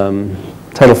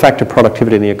 total factor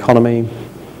productivity in the economy,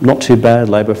 not too bad,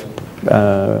 labour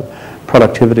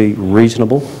productivity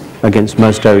reasonable against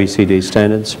most OECD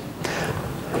standards.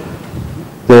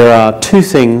 There are 3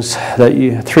 things that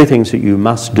you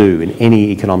must do in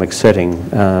any economic setting,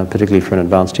 particularly for an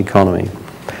advanced economy.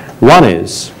 One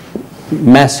is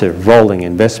massive rolling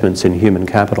investments in human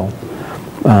capital.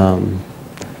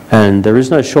 And there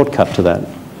is no shortcut to that.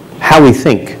 How we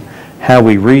think how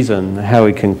we reason, how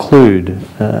we conclude,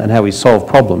 and how we solve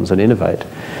problems and innovate.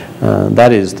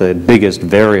 That is the biggest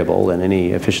variable in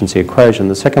any efficiency equation.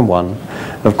 The second one,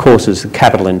 of course, is the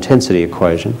capital intensity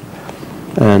equation.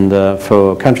 And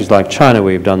for countries like China,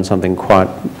 we've done something quite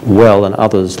well and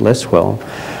others less well.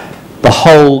 The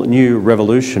whole new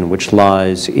revolution which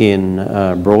lies in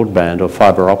broadband or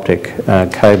fibre optic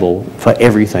cable for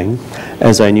everything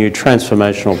as a new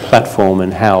transformational platform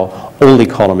in how all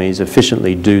economies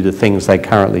efficiently do the things they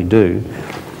currently do.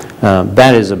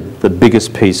 That is the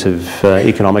biggest piece of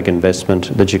economic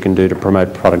investment that you can do to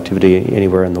promote productivity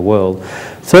anywhere in the world.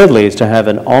 Thirdly is to have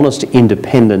an honest,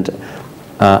 independent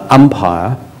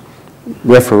umpire,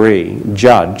 referee,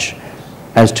 judge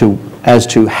as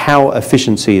to how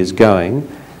efficiency is going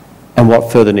and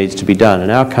what further needs to be done. In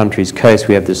our country's case,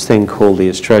 we have this thing called the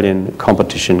Australian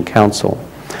Competition Council.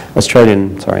 the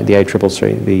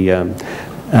ACCC, the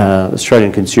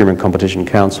Australian Consumer and Competition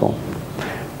Council.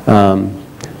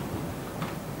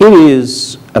 It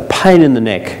is a pain in the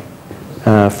neck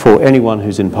for anyone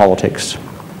who's in politics.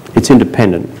 It's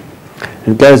independent.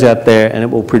 It goes out there and it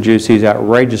will produce these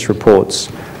outrageous reports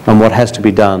on what has to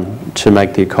be done to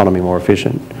make the economy more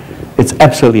efficient. It's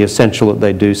absolutely essential that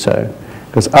they do so,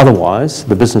 because otherwise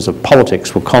the business of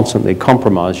politics will constantly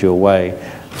compromise your way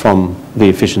from the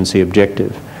efficiency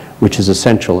objective, which is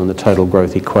essential in the total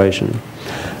growth equation.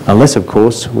 Unless, of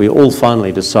course, we all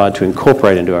finally decide to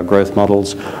incorporate into our growth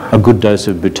models a good dose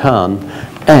of Bhutan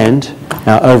and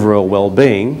our overall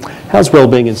well-being. How's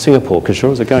well-being in Singapore,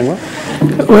 Kishore? Is it going well?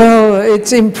 Well,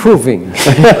 it's improving.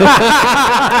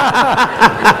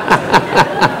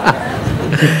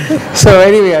 So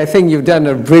anyway, I think you've done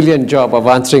a brilliant job of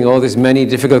answering all these many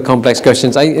difficult, complex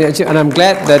questions. And I'm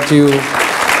glad that you...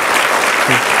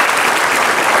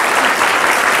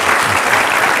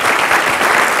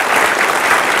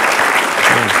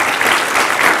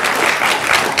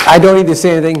 I don't need to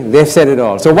say anything. They've said it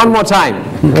all. So one more time.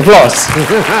 Applause.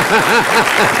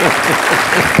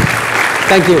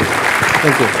 Thank you.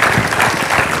 Thank you.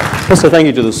 Also, thank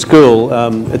you to the school.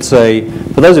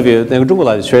 For those of you, 中国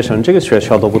来的学生，这个学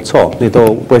校都不错，你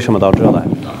都为什么到这来？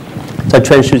在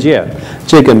全世界，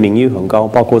这个名誉很高，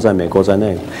包括在美国在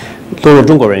内，都是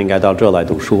中国人应该到这来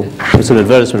读书。It's an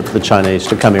advertisement for the Chinese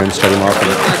to come here and study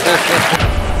marketing.